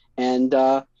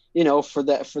 and you know, for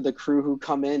the crew who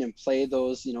come in and play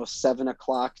those, you know, 7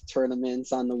 o'clock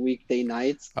tournaments on the weekday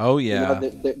nights. Oh yeah, you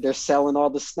know, they're selling all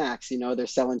the snacks. You know, they're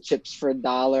selling chips for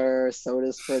 $1,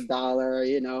 sodas for $1.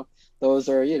 You know, those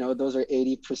are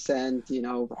 80%, you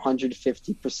know,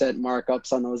 150%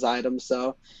 markups on those items.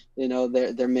 So, you know,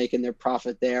 they're making their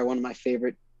profit there. One of my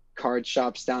favorite card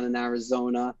shops down in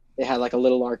Arizona, they had like a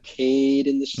little arcade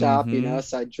in the shop, you know,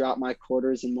 so I drop my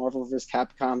quarters in Marvel vs.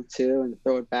 Capcom 2 and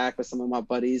throw it back with some of my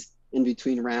buddies in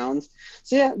between rounds.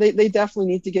 So yeah, they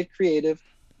definitely need to get creative.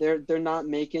 They're not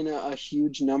making a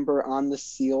huge number on the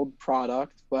sealed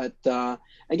product, but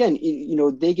again, you know,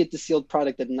 they get the sealed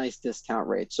product at a nice discount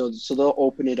rate. So they'll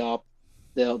open it up.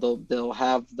 They'll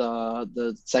have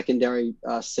the secondary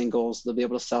singles. They'll be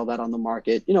able to sell that on the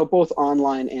market, you know, both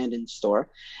online and in store.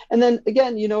 And then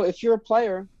again, you know, if you're a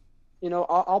player, you know,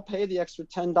 I'll pay the extra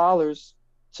 $10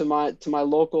 to my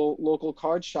local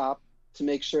card shop to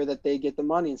make sure that they get the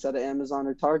money instead of Amazon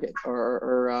or Target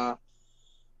or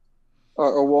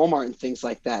Walmart and things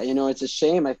like that. You know, it's a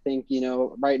shame. I think, you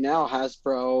know, right now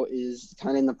Hasbro is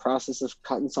kind of in the process of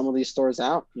cutting some of these stores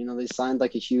out. You know, they signed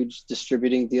like a huge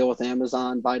distributing deal with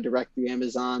Amazon, buy direct through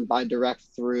Amazon, buy direct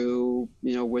through,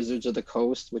 you know, Wizards of the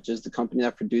Coast, which is the company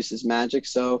that produces Magic.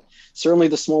 So certainly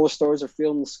the smaller stores are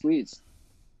feeling the squeeze.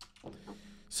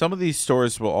 Some of these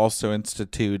stores will also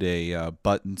institute a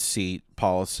button seat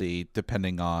policy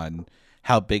depending on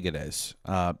how big it is.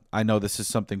 I know this is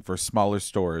something for smaller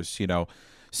stores. You know,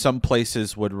 some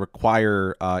places would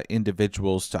require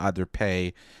individuals to either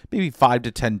pay maybe $5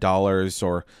 to $10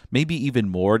 or maybe even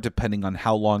more depending on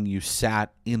how long you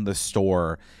sat in the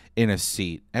store in a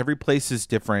seat. Every place is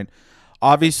different.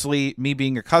 Obviously, me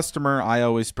being a customer, I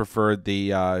always preferred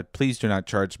the please do not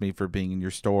charge me for being in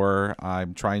your store.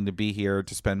 I'm trying to be here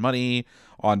to spend money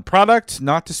on product,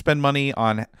 not to spend money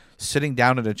on sitting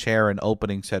down in a chair and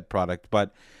opening said product.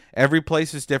 But every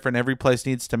place is different. Every place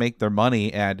needs to make their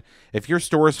money. And if your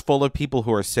store is full of people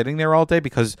who are sitting there all day,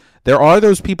 because there are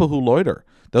those people who loiter.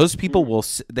 Those people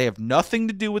they have nothing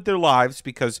to do with their lives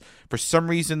because for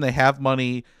some reason they have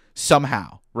money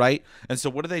somehow, right? And so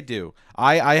what do?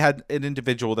 I had an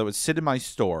individual that would sit in my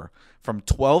store from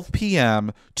 12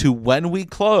 p.m. to when we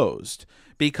closed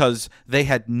because they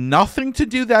had nothing to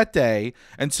do that day.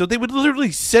 And so they would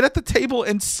literally sit at the table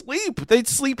and sleep. They'd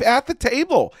sleep at the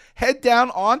table, head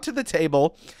down onto the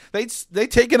table. They'd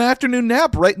take an afternoon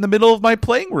nap right in the middle of my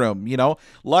playing room. You know,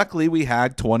 luckily we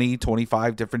had 20,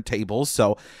 25 different tables.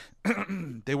 So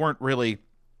they weren't really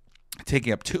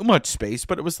taking up too much space,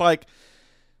 but it was like,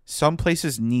 some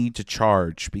places need to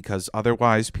charge because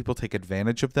otherwise people take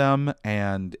advantage of them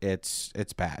and it's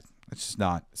bad. It's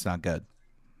not good.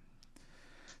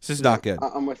 This is not good.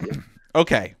 I'm with you.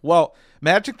 Okay. Well,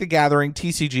 Magic the Gathering,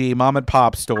 TCG, mom and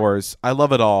pop stores, I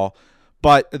love it all.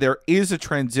 But there is a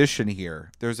transition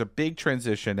here. There's a big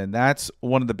transition, and that's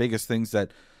one of the biggest things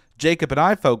that Jacob and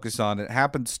I focus on. It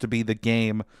happens to be the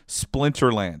game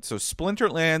Splinterlands. So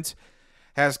Splinterlands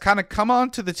has kind of come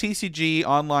onto the TCG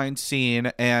online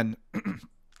scene, and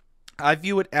I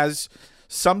view it as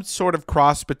some sort of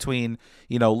cross between,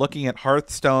 you know, looking at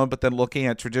Hearthstone, but then looking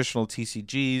at traditional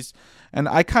TCGs. And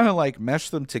I kind of like mesh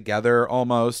them together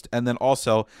almost, and then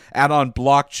also add on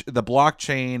the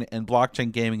blockchain and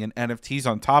blockchain gaming and NFTs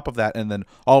on top of that. And then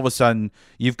all of a sudden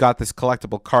you've got this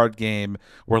collectible card game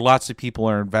where lots of people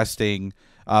are investing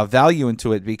value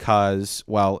into it because,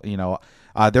 well, you know,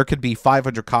 there could be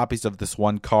 500 copies of this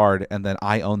one card, and then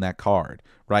I own that card,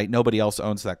 right? Nobody else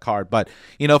owns that card. But,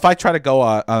 you know, if I try to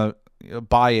go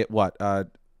buy it, a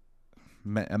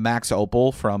Max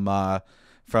Opal from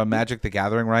Magic the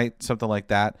Gathering, right? Something like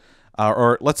that.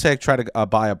 Or let's say I try to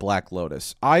buy a Black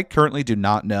Lotus. I currently do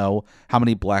not know how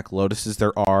many Black Lotuses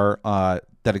there are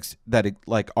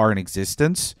that are in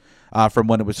existence. From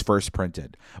when it was first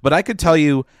printed. But I could tell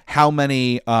you how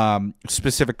many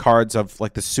specific cards of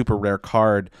like the super rare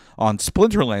card on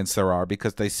Splinterlands there are,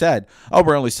 because they said, oh,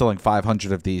 we're only selling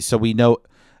 500 of these. So we know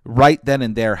right then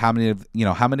and there how many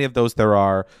of those there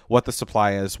are, what the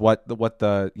supply is, what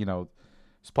the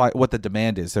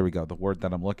demand is. There we go, the word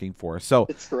that I'm looking for. So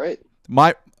it's great.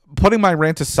 putting my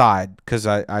rant aside, because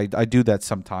I do that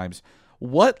sometimes,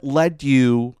 what led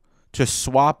you to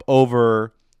swap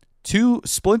over to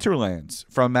Splinterlands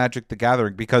from Magic the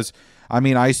Gathering? Because I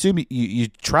mean, I assume you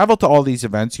travel to all these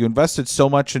events, you invested so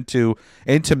much into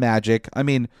Magic. I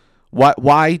mean,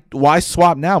 why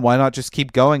swap now? Why not just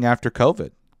keep going after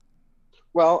COVID?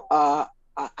 Well,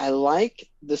 I like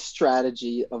the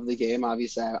strategy of the game.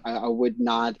 Obviously, I would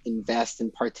not invest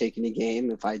and partake in a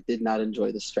game if I did not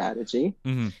enjoy the strategy.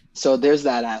 Mm-hmm. So there's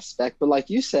that aspect. But like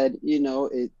you said,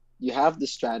 you have the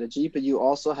strategy, but you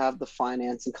also have the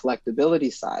finance and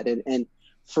collectability side. And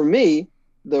for me,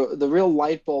 the real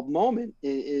light bulb moment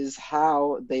is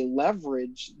how they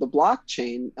leverage the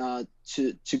blockchain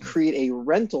to create a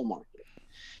rental market.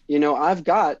 I've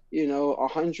got,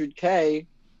 100K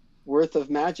worth of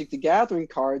Magic the Gathering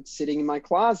cards sitting in my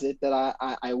closet that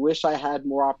I wish I had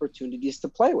more opportunities to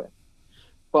play with.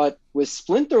 But with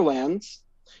Splinterlands,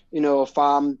 if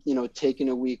I'm, taking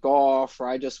a week off, or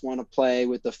I just want to play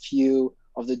with a few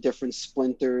of the different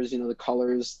splinters, the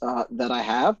colors that I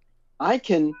have, I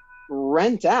can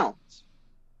rent out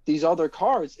these other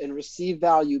cards and receive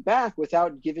value back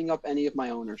without giving up any of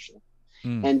my ownership.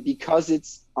 And because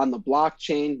it's on the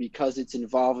blockchain, because it's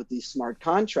involved with these smart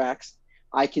contracts,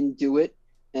 I can do it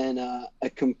in a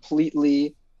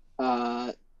completely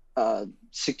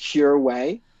secure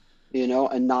way,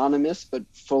 anonymous, but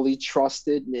fully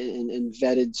trusted and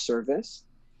vetted service.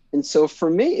 And so for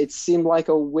me, it seemed like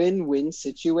a win-win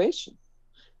situation.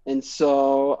 And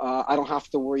so I don't have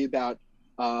to worry about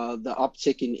the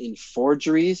uptick in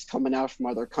forgeries coming out from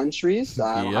other countries.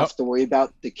 I don't have to worry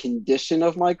about the condition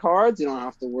of my cards. You don't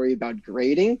have to worry about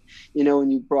grading. When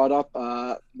you brought up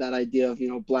that idea of,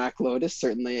 Black Lotus,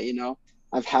 certainly,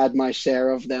 I've had my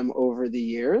share of them over the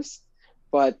years.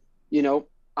 But,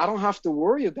 I don't have to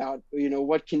worry about,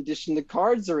 what condition the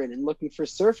cards are in and looking for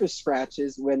surface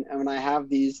scratches when I have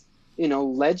these,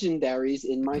 legendaries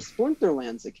in my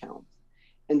Splinterlands account.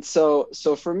 And so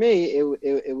for me,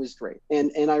 it was great.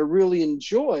 And I really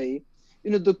enjoy,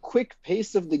 the quick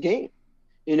pace of the game.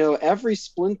 Every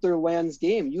Splinterlands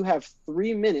game, you have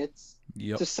 3 minutes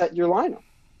to set your lineup.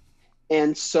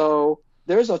 And so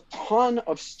there's a ton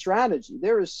of strategy.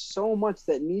 There is so much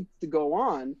that needs to go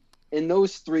on in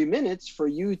those 3 minutes for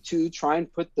you to try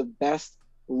and put the best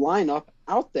lineup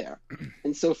out there.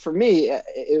 And so for me,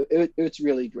 it's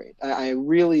really great. I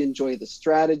really enjoy the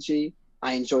strategy.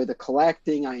 I enjoy the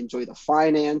collecting. I enjoy the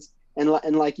finance. And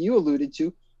like you alluded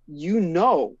to,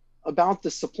 about the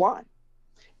supply.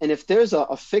 And if there's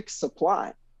a fixed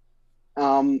supply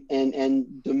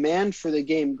and demand for the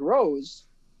game grows,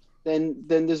 then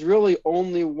there's really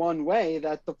only one way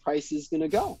that the price is going to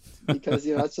go, because,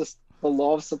 that's just the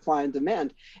law of supply and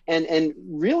demand. And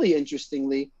really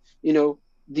interestingly,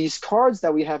 these cards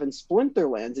that we have in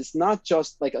Splinterlands, it's not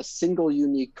just like a single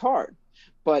unique card.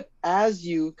 But as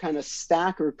you kind of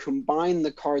stack or combine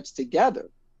the cards together,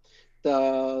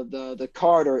 the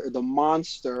card or the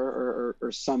monster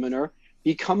or summoner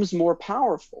becomes more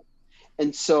powerful.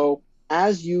 And so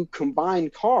as you combine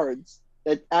cards,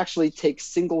 that actually takes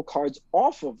single cards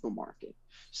off of the market.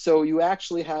 So you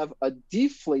actually have a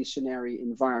deflationary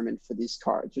environment for these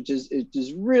cards, which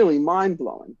is really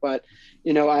mind-blowing. But,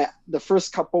 the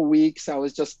first couple weeks I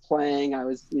was just playing.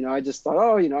 I just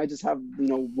thought, I just have,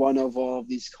 one of all of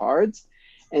these cards.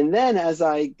 And then as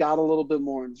I got a little bit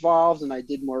more involved and I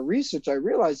did more research, I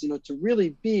realized, to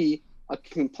really be a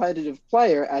competitive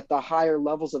player at the higher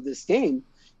levels of this game,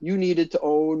 you needed to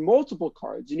own multiple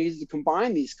cards. You needed to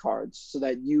combine these cards so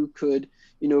that you could,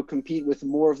 compete with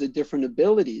more of the different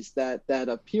abilities that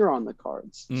appear on the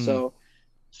cards. Mm-hmm.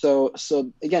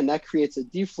 So again, that creates a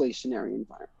deflationary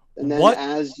environment. And then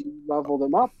as you level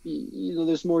them up,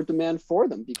 there's more demand for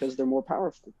them because they're more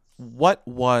powerful. What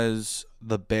was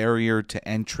the barrier to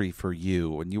entry for you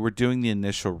when you were doing the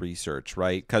initial research,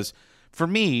 right? Because for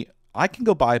me, I can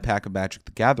go buy a pack of Magic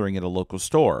the Gathering at a local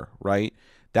store, right?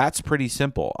 That's pretty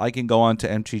simple. I can go on to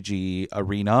MTG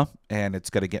Arena, and it's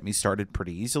going to get me started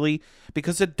pretty easily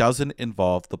because it doesn't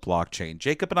involve the blockchain.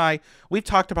 Jacob and I, we've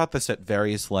talked about this at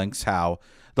various lengths, how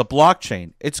the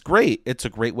blockchain, it's great. It's a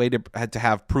great way to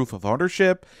have proof of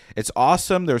ownership. It's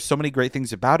awesome. There's so many great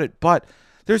things about it, but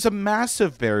there's a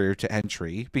massive barrier to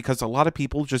entry because a lot of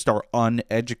people just are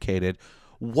uneducated.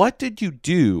 What did you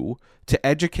do to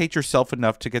educate yourself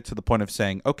enough to get to the point of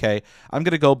saying, okay, I'm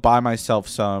going to go buy myself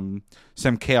some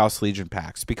Chaos Legion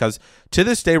packs? Because to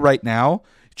this day right now,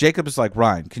 Jacob is like,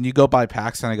 Ryan, can you go buy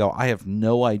packs? And I go, I have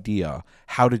no idea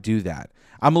how to do that.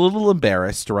 I'm a little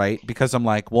embarrassed, right? Because I'm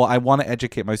like, well, I want to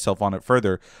educate myself on it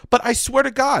further. But I swear to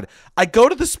God, I go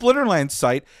to the Splinterlands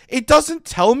site. It doesn't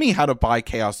tell me how to buy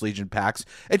Chaos Legion packs.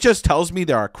 It just tells me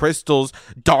there are crystals,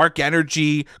 dark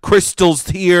energy, crystals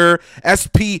here,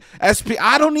 SP.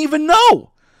 I don't even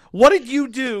know. What did you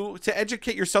do to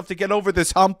educate yourself to get over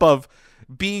this hump of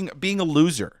being a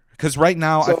loser? Because right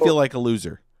now I feel like a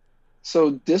loser.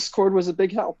 So Discord was a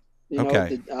big help.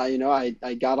 Okay.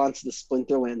 I got onto the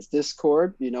Splinterlands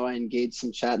Discord. I engaged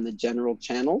some chat in the general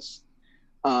channels.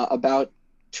 About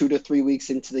 2 to 3 weeks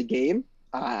into the game,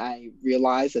 I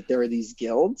realized that there are these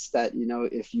guilds that,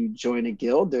 if you join a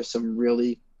guild, there's some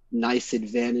really nice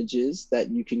advantages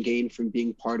that you can gain from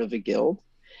being part of a guild.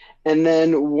 And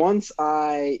then once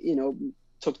I,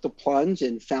 took the plunge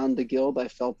and found the guild I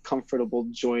felt comfortable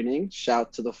joining,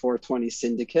 shout to the 420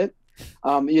 Syndicate.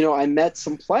 I met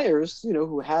some players,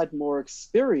 who had more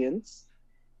experience,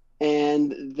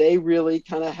 and they really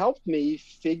kind of helped me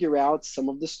figure out some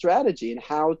of the strategy and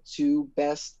how to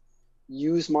best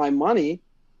use my money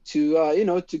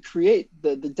to, to create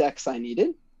the decks I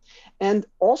needed. And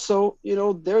also,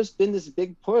 there's been this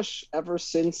big push ever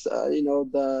since,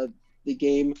 the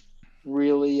game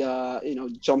really,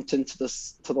 jumped into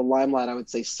the limelight. I would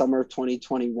say summer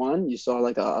 2021, you saw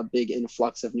like a big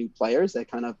influx of new players that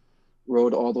kind of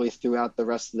rode all the way throughout the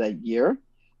rest of that year.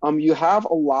 You have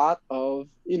a lot of,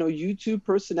 YouTube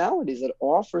personalities that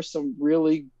offer some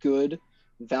really good,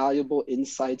 valuable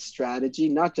insight strategy,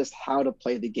 not just how to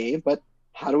play the game, but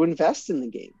how to invest in the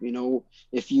game.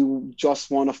 If you just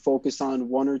want to focus on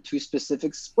 1 or 2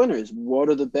 specific splinters, what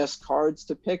are the best cards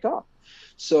to pick up?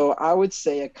 So I would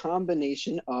say a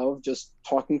combination of just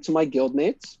talking to my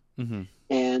guildmates and,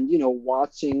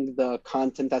 watching the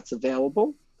content that's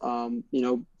available.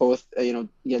 Both,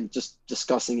 again, just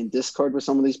discussing in Discord with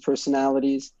some of these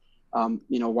personalities,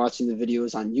 watching the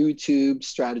videos on YouTube,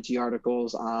 strategy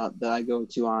articles that I go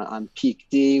to on Peak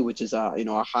D, which is a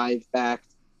Hive-backed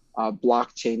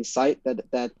blockchain site that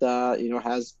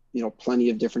has plenty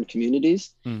of different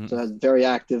communities. So that's very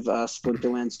active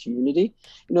Splinterlands community.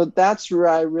 That's where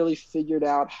I really figured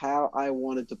out how I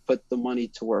wanted to put the money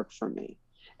to work for me.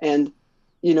 And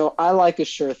I like a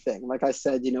sure thing. Like I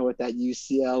said, with that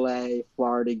UCLA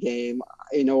Florida game,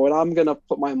 when I'm going to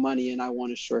put my money in, I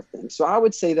want a sure thing. So I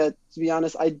would say that, to be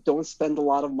honest, I don't spend a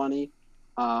lot of money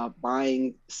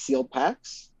buying sealed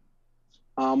packs.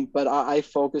 But I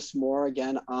focus more,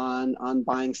 again, on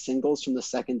buying singles from the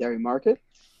secondary market.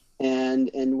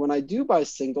 And when I do buy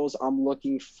singles, I'm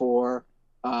looking for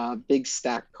big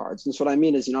stack cards. And so what I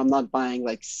mean is, I'm not buying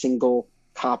like single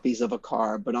copies of a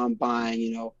card, but I'm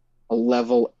buying, a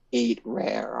level 8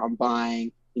 rare. I'm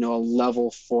buying, a level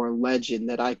 4 legend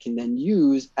that I can then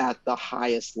use at the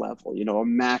highest level, a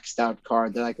maxed out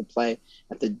card that I could play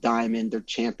at the diamond or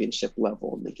championship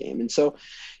level in the game. And so,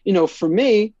 for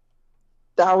me,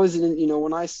 that was,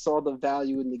 when I saw the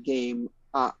value in the game,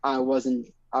 I wasn't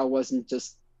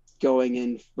just going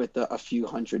in with a few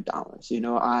 $100.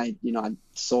 I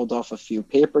sold off a few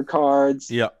paper cards.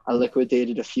 Yeah. I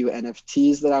liquidated a few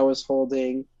NFTs that I was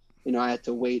holding. I had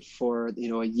to wait for,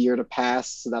 a year to pass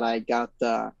so that I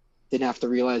didn't have to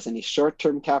realize any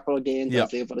short-term capital gains. Yeah. I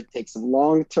was able to take some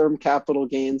long-term capital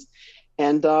gains.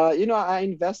 And, I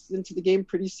invested into the game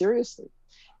pretty seriously.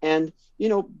 And,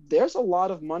 there's a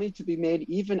lot of money to be made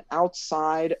even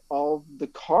outside of the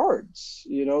cards.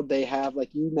 They have,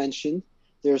 like you mentioned,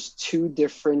 there's 2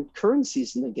 different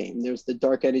currencies in the game. There's the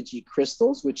dark energy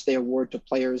crystals, which they award to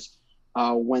players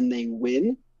when they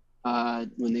win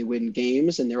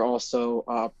games. And there are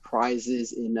also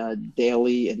prizes in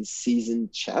daily and season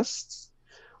chests.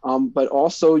 But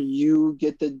also you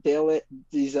get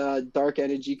these dark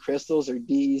energy crystals, or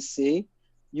DEC.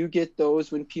 You get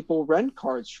those when people rent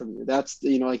cards from you. That's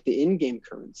like the in-game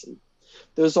currency.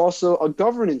 There's also a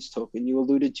governance token you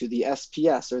alluded to, the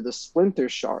SPS, or the Splinter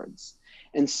Shards.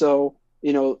 And so,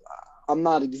 I'm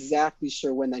not exactly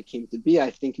sure when that came to be.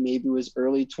 I think maybe it was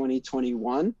early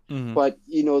 2021. But,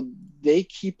 they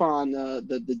keep on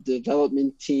the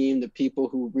development team, the people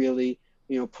who really,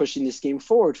 pushing this game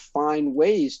forward, find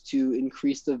ways to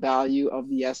increase the value of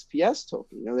the SPS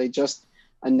token. They just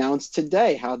announced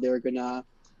today how they're going to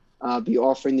be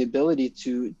offering the ability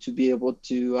to be able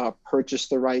to purchase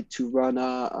the right to run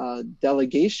a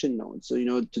delegation node. So,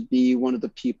 to be one of the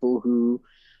people who,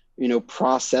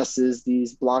 processes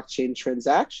these blockchain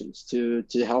transactions to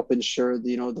help ensure,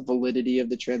 the validity of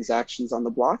the transactions on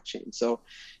the blockchain. So,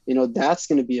 that's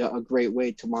going to be a great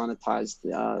way to monetize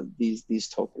these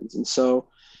tokens. And so,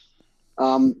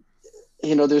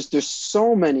 there's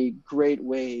so many great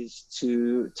ways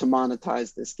to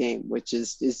monetize this game, which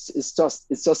is it's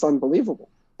just unbelievable.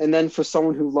 And then for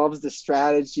someone who loves the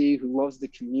strategy, who loves the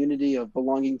community of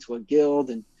belonging to a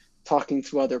guild and talking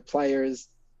to other players,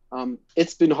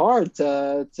 it's been hard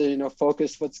to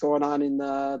focus what's going on in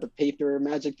the paper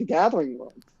Magic the Gathering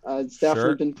world. It's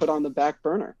definitely been put on the back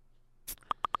burner.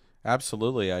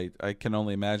 Absolutely. I can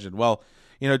only imagine. Well,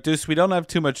 Deuce, we don't have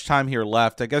too much time here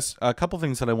left. I guess a couple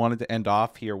things that I wanted to end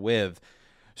off here with.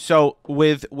 So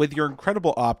with your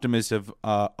incredible optimism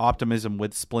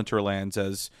with Splinterlands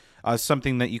as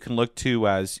something that you can look to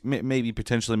as maybe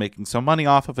potentially making some money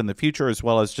off of in the future, as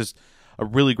well as just a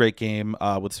really great game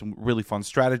with some really fun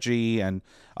strategy and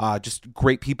just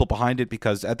great people behind it.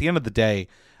 Because at the end of the day,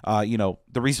 the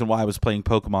reason why I was playing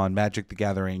Pokemon, Magic the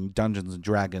Gathering, Dungeons and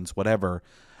Dragons, whatever,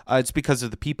 it's because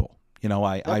of the people.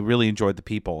 I really enjoyed the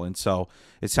people. And so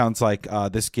it sounds like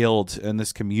this guild and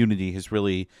this community has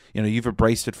really, you've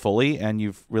embraced it fully and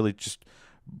you've really just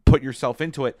put yourself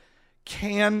into it.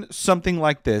 Can something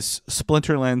like this,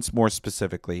 Splinterlands more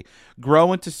specifically,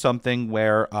 grow into something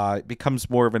where it becomes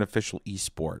more of an official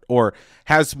esport or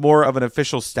has more of an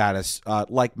official status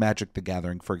like Magic the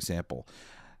Gathering, for example?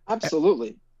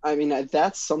 Absolutely. I mean,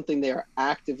 that's something they are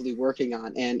actively working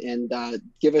on. And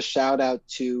give a shout out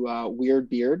to Weird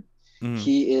Beard.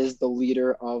 He is the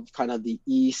leader of kind of the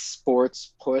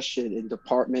esports push and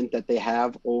department that they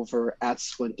have over at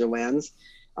Splinterlands.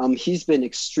 He's been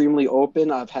extremely open.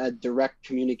 I've had direct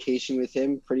communication with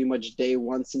him pretty much day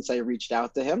one since I reached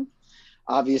out to him.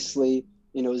 Obviously,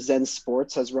 Zen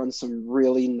Sports has run some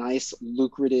really nice,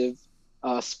 lucrative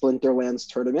Splinterlands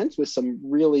tournaments with some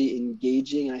really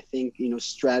engaging, I think,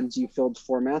 strategy-filled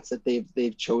formats that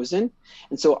they've chosen.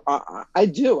 And so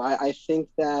I think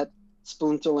that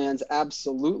Splinterlands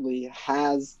absolutely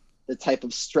has the type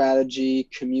of strategy,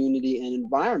 community, and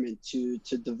environment to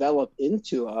develop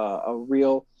into a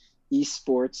real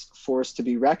esports force to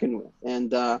be reckoned with.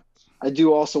 And I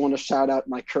do also want to shout out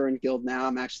my current guild now.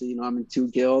 I'm actually, I'm in two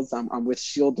guilds. I'm with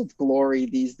Shield of Glory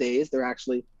these days. They're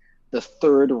actually the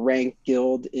third ranked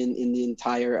guild in the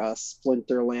entire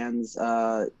Splinterlands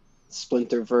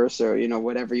Splinterverse, or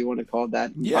whatever you want to call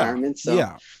that environment.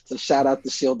 So shout out to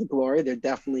Shield of Glory. They're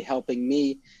definitely helping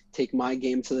me take my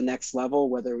game to the next level,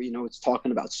 whether it's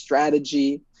talking about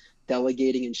strategy,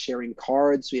 delegating and sharing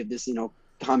cards. We have this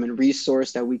common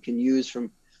resource that we can use from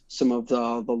some of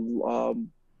the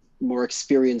more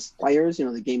experienced players.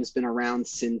 The game's been around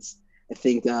since I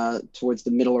think towards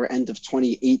the middle or end of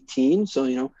 2018.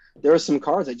 So there are some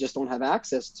cards I just don't have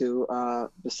access to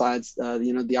besides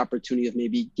the opportunity of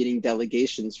maybe getting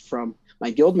delegations from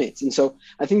my guildmates. And so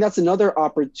I think that's another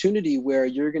opportunity where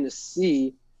you're going to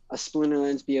see a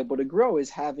Splinterlands be able to grow, is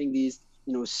having these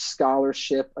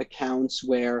scholarship accounts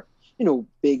where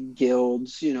big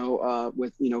guilds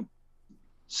with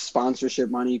sponsorship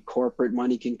money, corporate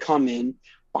money can come in,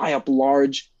 buy up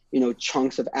large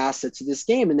chunks of assets of this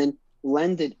game, and then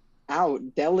lend it out,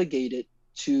 delegate it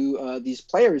to these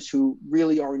players who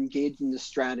really are engaged in the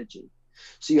strategy.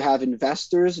 So you have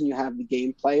investors and you have the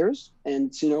game players.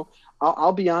 And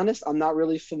I'll be honest, I'm not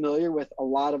really familiar with a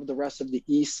lot of the rest of the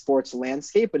esports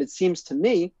landscape, but it seems to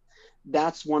me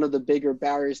that's one of the bigger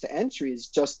barriers to entry, is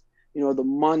just the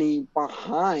money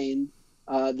behind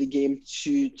the game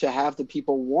to have the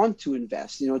people want to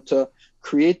invest, to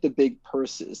create the big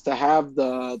purses, to have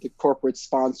the corporate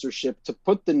sponsorship, to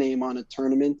put the name on a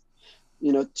tournament,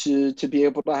 to be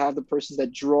able to have the persons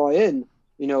that draw in,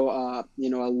 a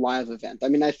live event. I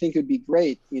mean, I think it'd be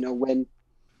great, when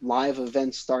live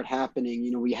events start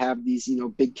happening, we have these,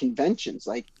 big conventions,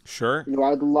 like, sure.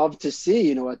 I'd love to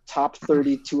see, a top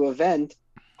 32 event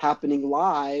happening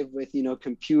live with,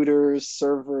 computers,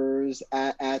 servers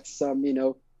at some,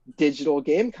 digital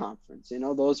game conference.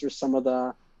 Those were some of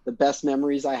the best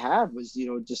memories I have, was,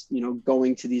 just,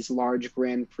 going to these large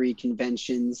Grand Prix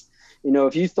conventions.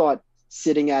 If you thought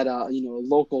sitting at a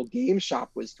local game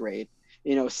shop was great,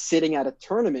 sitting at a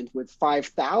tournament with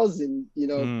 5,000,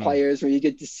 players, where you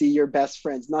get to see your best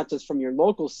friends, not just from your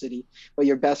local city, but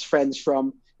your best friends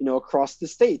from, across the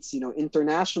states,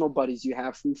 international buddies you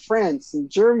have from France and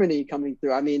Germany coming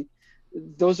through. I mean,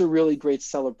 those are really great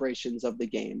celebrations of the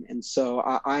game. And so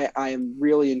I am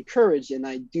really encouraged, and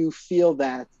I do feel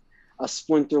that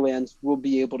Splinterlands will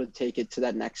be able to take it to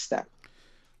that next step.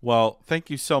 Well,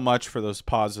 thank you so much for those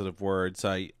positive words.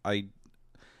 I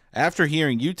after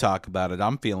hearing you talk about it,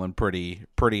 I'm feeling pretty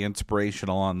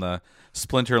inspirational on the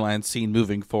Splinterlands scene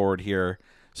moving forward here.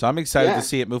 So I'm excited to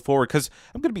see it move forward, because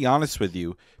I'm going to be honest with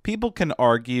you. People can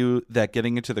argue that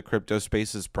getting into the crypto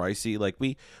space is pricey. Like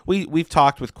we've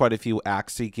talked with quite a few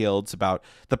Axie guilds about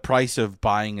the price of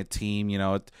buying a team. You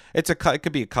know, it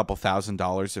could be a couple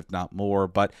 $1,000s, if not more.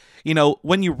 But, you know,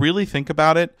 when you really think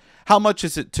about it, how much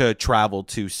is it to travel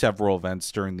to several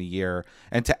events during the year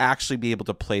and to actually be able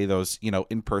to play those, you know,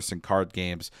 in-person card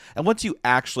games? And once you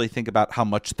actually think about how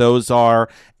much those are,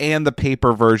 and the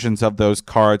paper versions of those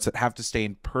cards that have to stay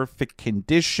in perfect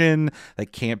condition, they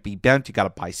can't be bent, you got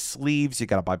to buy sleeves, you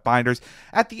got to buy binders.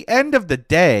 At the end of the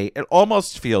day, it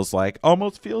almost feels like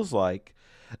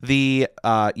the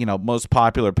most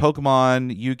popular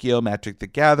Pokemon, Yu-Gi-Oh!, Magic the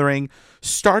Gathering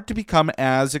start to become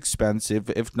as expensive,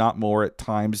 if not more at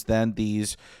times, than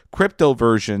these crypto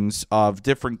versions of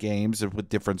different games with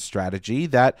different strategy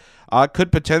that could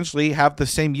potentially have the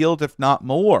same yield, if not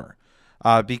more.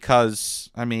 Because,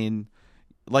 I mean,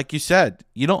 like you said,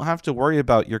 you don't have to worry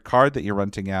about your card that you're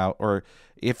renting out. Or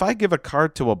if I give a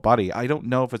card to a buddy, I don't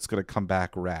know if it's going to come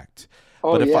back wrecked.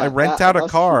 But if I rent out a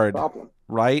card,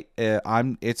 right,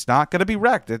 it's not going to be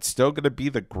wrecked. It's still going to be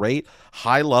the great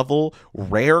high-level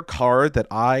rare card that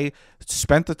I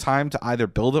spent the time to either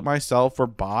build it myself or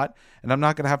bought, and I'm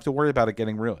not going to have to worry about it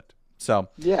getting ruined. So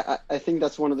yeah, I think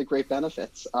that's one of the great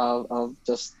benefits of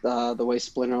just the way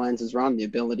Splinterlands is run, the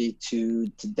ability to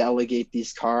delegate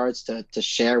these cards, to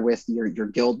share with your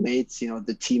guild mates, you know,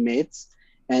 the teammates.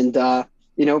 And,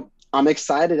 you know, I'm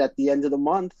excited at the end of the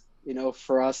month, you know,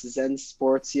 for us Zen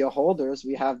Sportsia holders,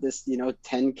 we have this, you know,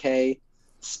 10K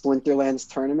Splinterlands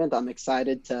tournament. I'm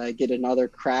excited to get another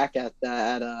crack at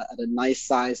a nice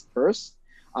sized purse.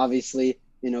 Obviously,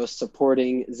 you know,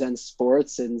 supporting Zen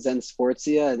Sports and Zen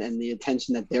Sportsia and the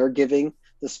attention that they're giving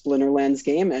the Splinterlands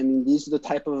game. I mean, these are the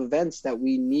type of events that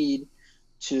we need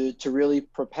to really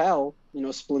propel, you know,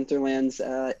 Splinterlands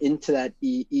into that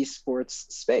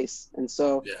esports space. And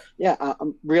so,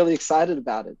 I'm really excited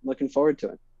about it. Looking forward to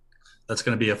it. That's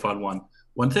going to be a fun one.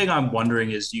 One thing I'm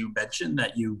wondering is, you mentioned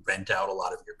that you rent out a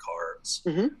lot of your cards.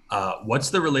 Mm-hmm. What's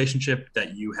the relationship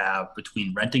that you have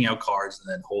between renting out cards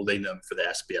and then holding them for the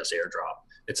SPS airdrop?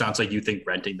 It sounds like you think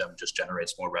renting them just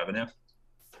generates more revenue.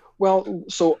 Well,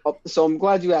 so I'm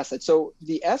glad you asked that. So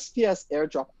the SPS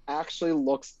airdrop actually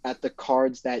looks at the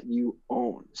cards that you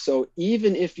own. So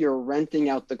even if you're renting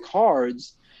out the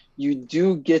cards, you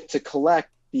do get to collect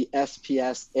the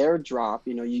SPS airdrop.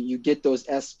 You know, you get those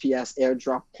SPS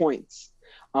airdrop points.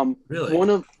 Really? One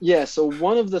of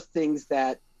the things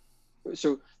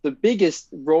so the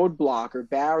biggest roadblock or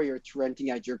barrier to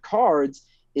renting out your cards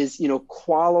is, you know,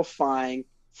 qualifying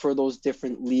for those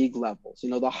different league levels. You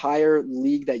know, the higher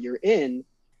league that you're in,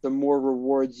 the more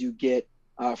rewards you get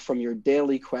from your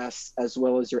daily quests as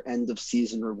well as your end of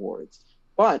season rewards.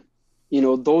 But, you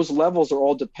know, those levels are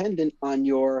all dependent on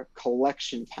your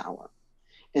collection power.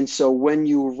 And so when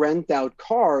you rent out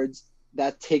cards,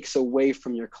 that takes away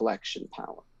from your collection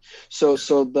power. So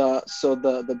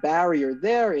the barrier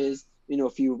there is, you know,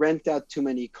 if you rent out too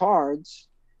many cards,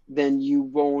 then you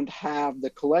won't have the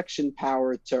collection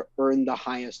power to earn the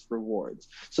highest rewards.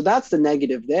 So that's the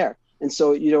negative there. And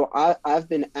so, you know, I've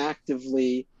been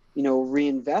actively, you know,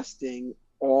 reinvesting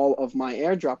all of my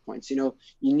airdrop points. You know,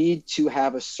 you need to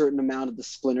have a certain amount of the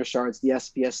Splinter Shards, the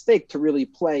SPS stake, to really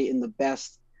play in the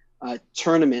best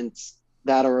tournaments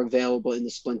that are available in the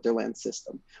Splinterland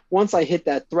system. Once I hit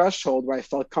that threshold where I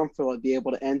felt comfortable I'd be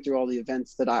able to enter all the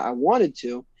events that I wanted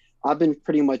to, I've been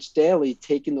pretty much daily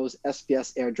taking those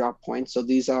SPS airdrop points. So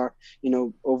these are, you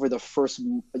know, over the first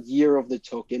year of the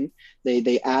token,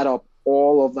 they add up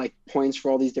all of like points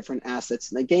for all these different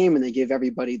assets in the game, and they give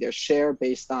everybody their share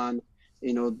based on,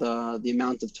 you know, the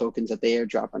amount of tokens that they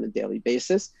airdrop on a daily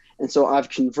basis. And so I've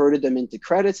converted them into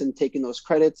credits and taken those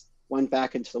credits, went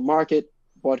back into the market,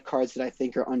 bought cards that I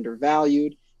think are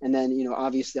undervalued. And then, you know,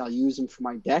 obviously I'll use them for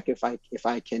my deck if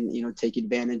I can, you know, take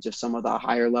advantage of some of the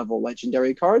higher level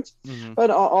legendary cards. Mm-hmm.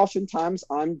 But oftentimes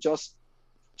I'm just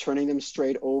turning them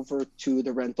straight over to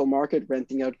the rental market,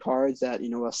 renting out cards at, you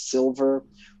know, a silver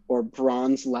or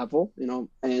bronze level, you know,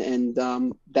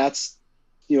 and that's,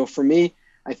 you know, for me,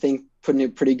 I think putting a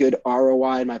pretty good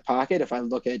ROI in my pocket if I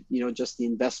look at, you know, just the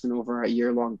investment over a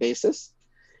year-long basis.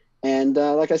 And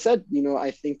like I said, you know,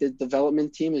 I think the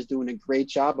development team is doing a great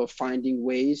job of finding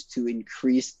ways to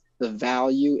increase the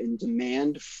value and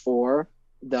demand for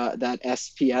that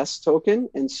SPS token.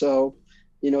 And so,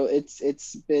 you know,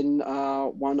 it's been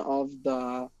one of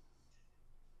the,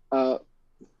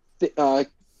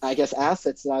 I guess,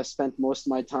 assets that I've spent most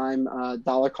of my time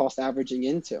dollar cost averaging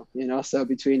into, you know, so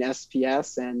between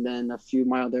SPS and then a few of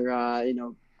my other, you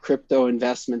know, crypto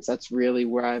investments, that's really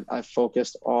where I've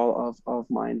focused all of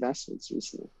my investments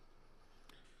recently.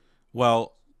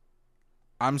 Well,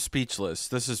 I'm speechless.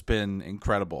 This has been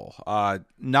incredible.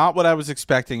 Not what I was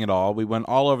expecting at all. We went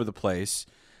all over the place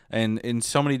and in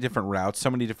so many different routes,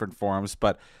 so many different forms,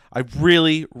 but I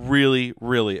really, really,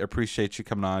 really appreciate you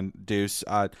coming on, Deuce.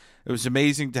 It was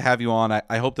amazing to have you on.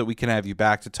 I hope that we can have you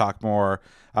back to talk more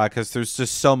because there's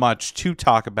just so much to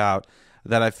talk about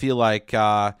that I feel like,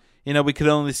 we could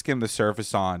only skim the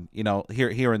surface on,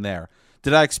 here and there.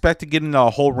 Did I expect to get into a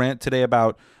whole rant today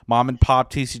about mom and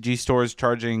pop TCG stores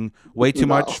charging way too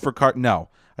much for card? No,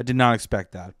 I did not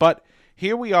expect that. But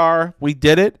here we are. We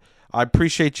did it. I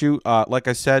appreciate you. Like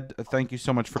I said, thank you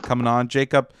so much for coming on.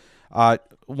 Jacob,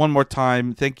 one more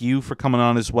time, thank you for coming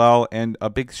on as well. And a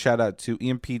big shout out to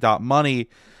EMP.money.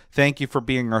 Thank you for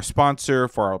being our sponsor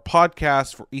for our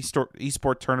podcast, for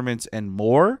eSport tournaments, and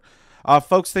more.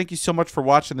 Folks, thank you so much for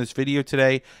watching this video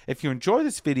today. If you enjoy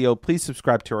this video, please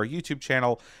subscribe to our YouTube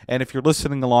channel. And if you're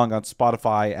listening along on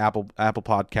Spotify, Apple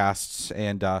Podcasts,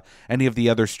 and any of the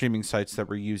other streaming sites that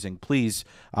we're using, please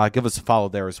give us a follow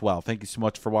there as well. Thank you so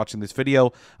much for watching this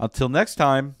video. Until next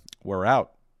time, we're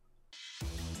out.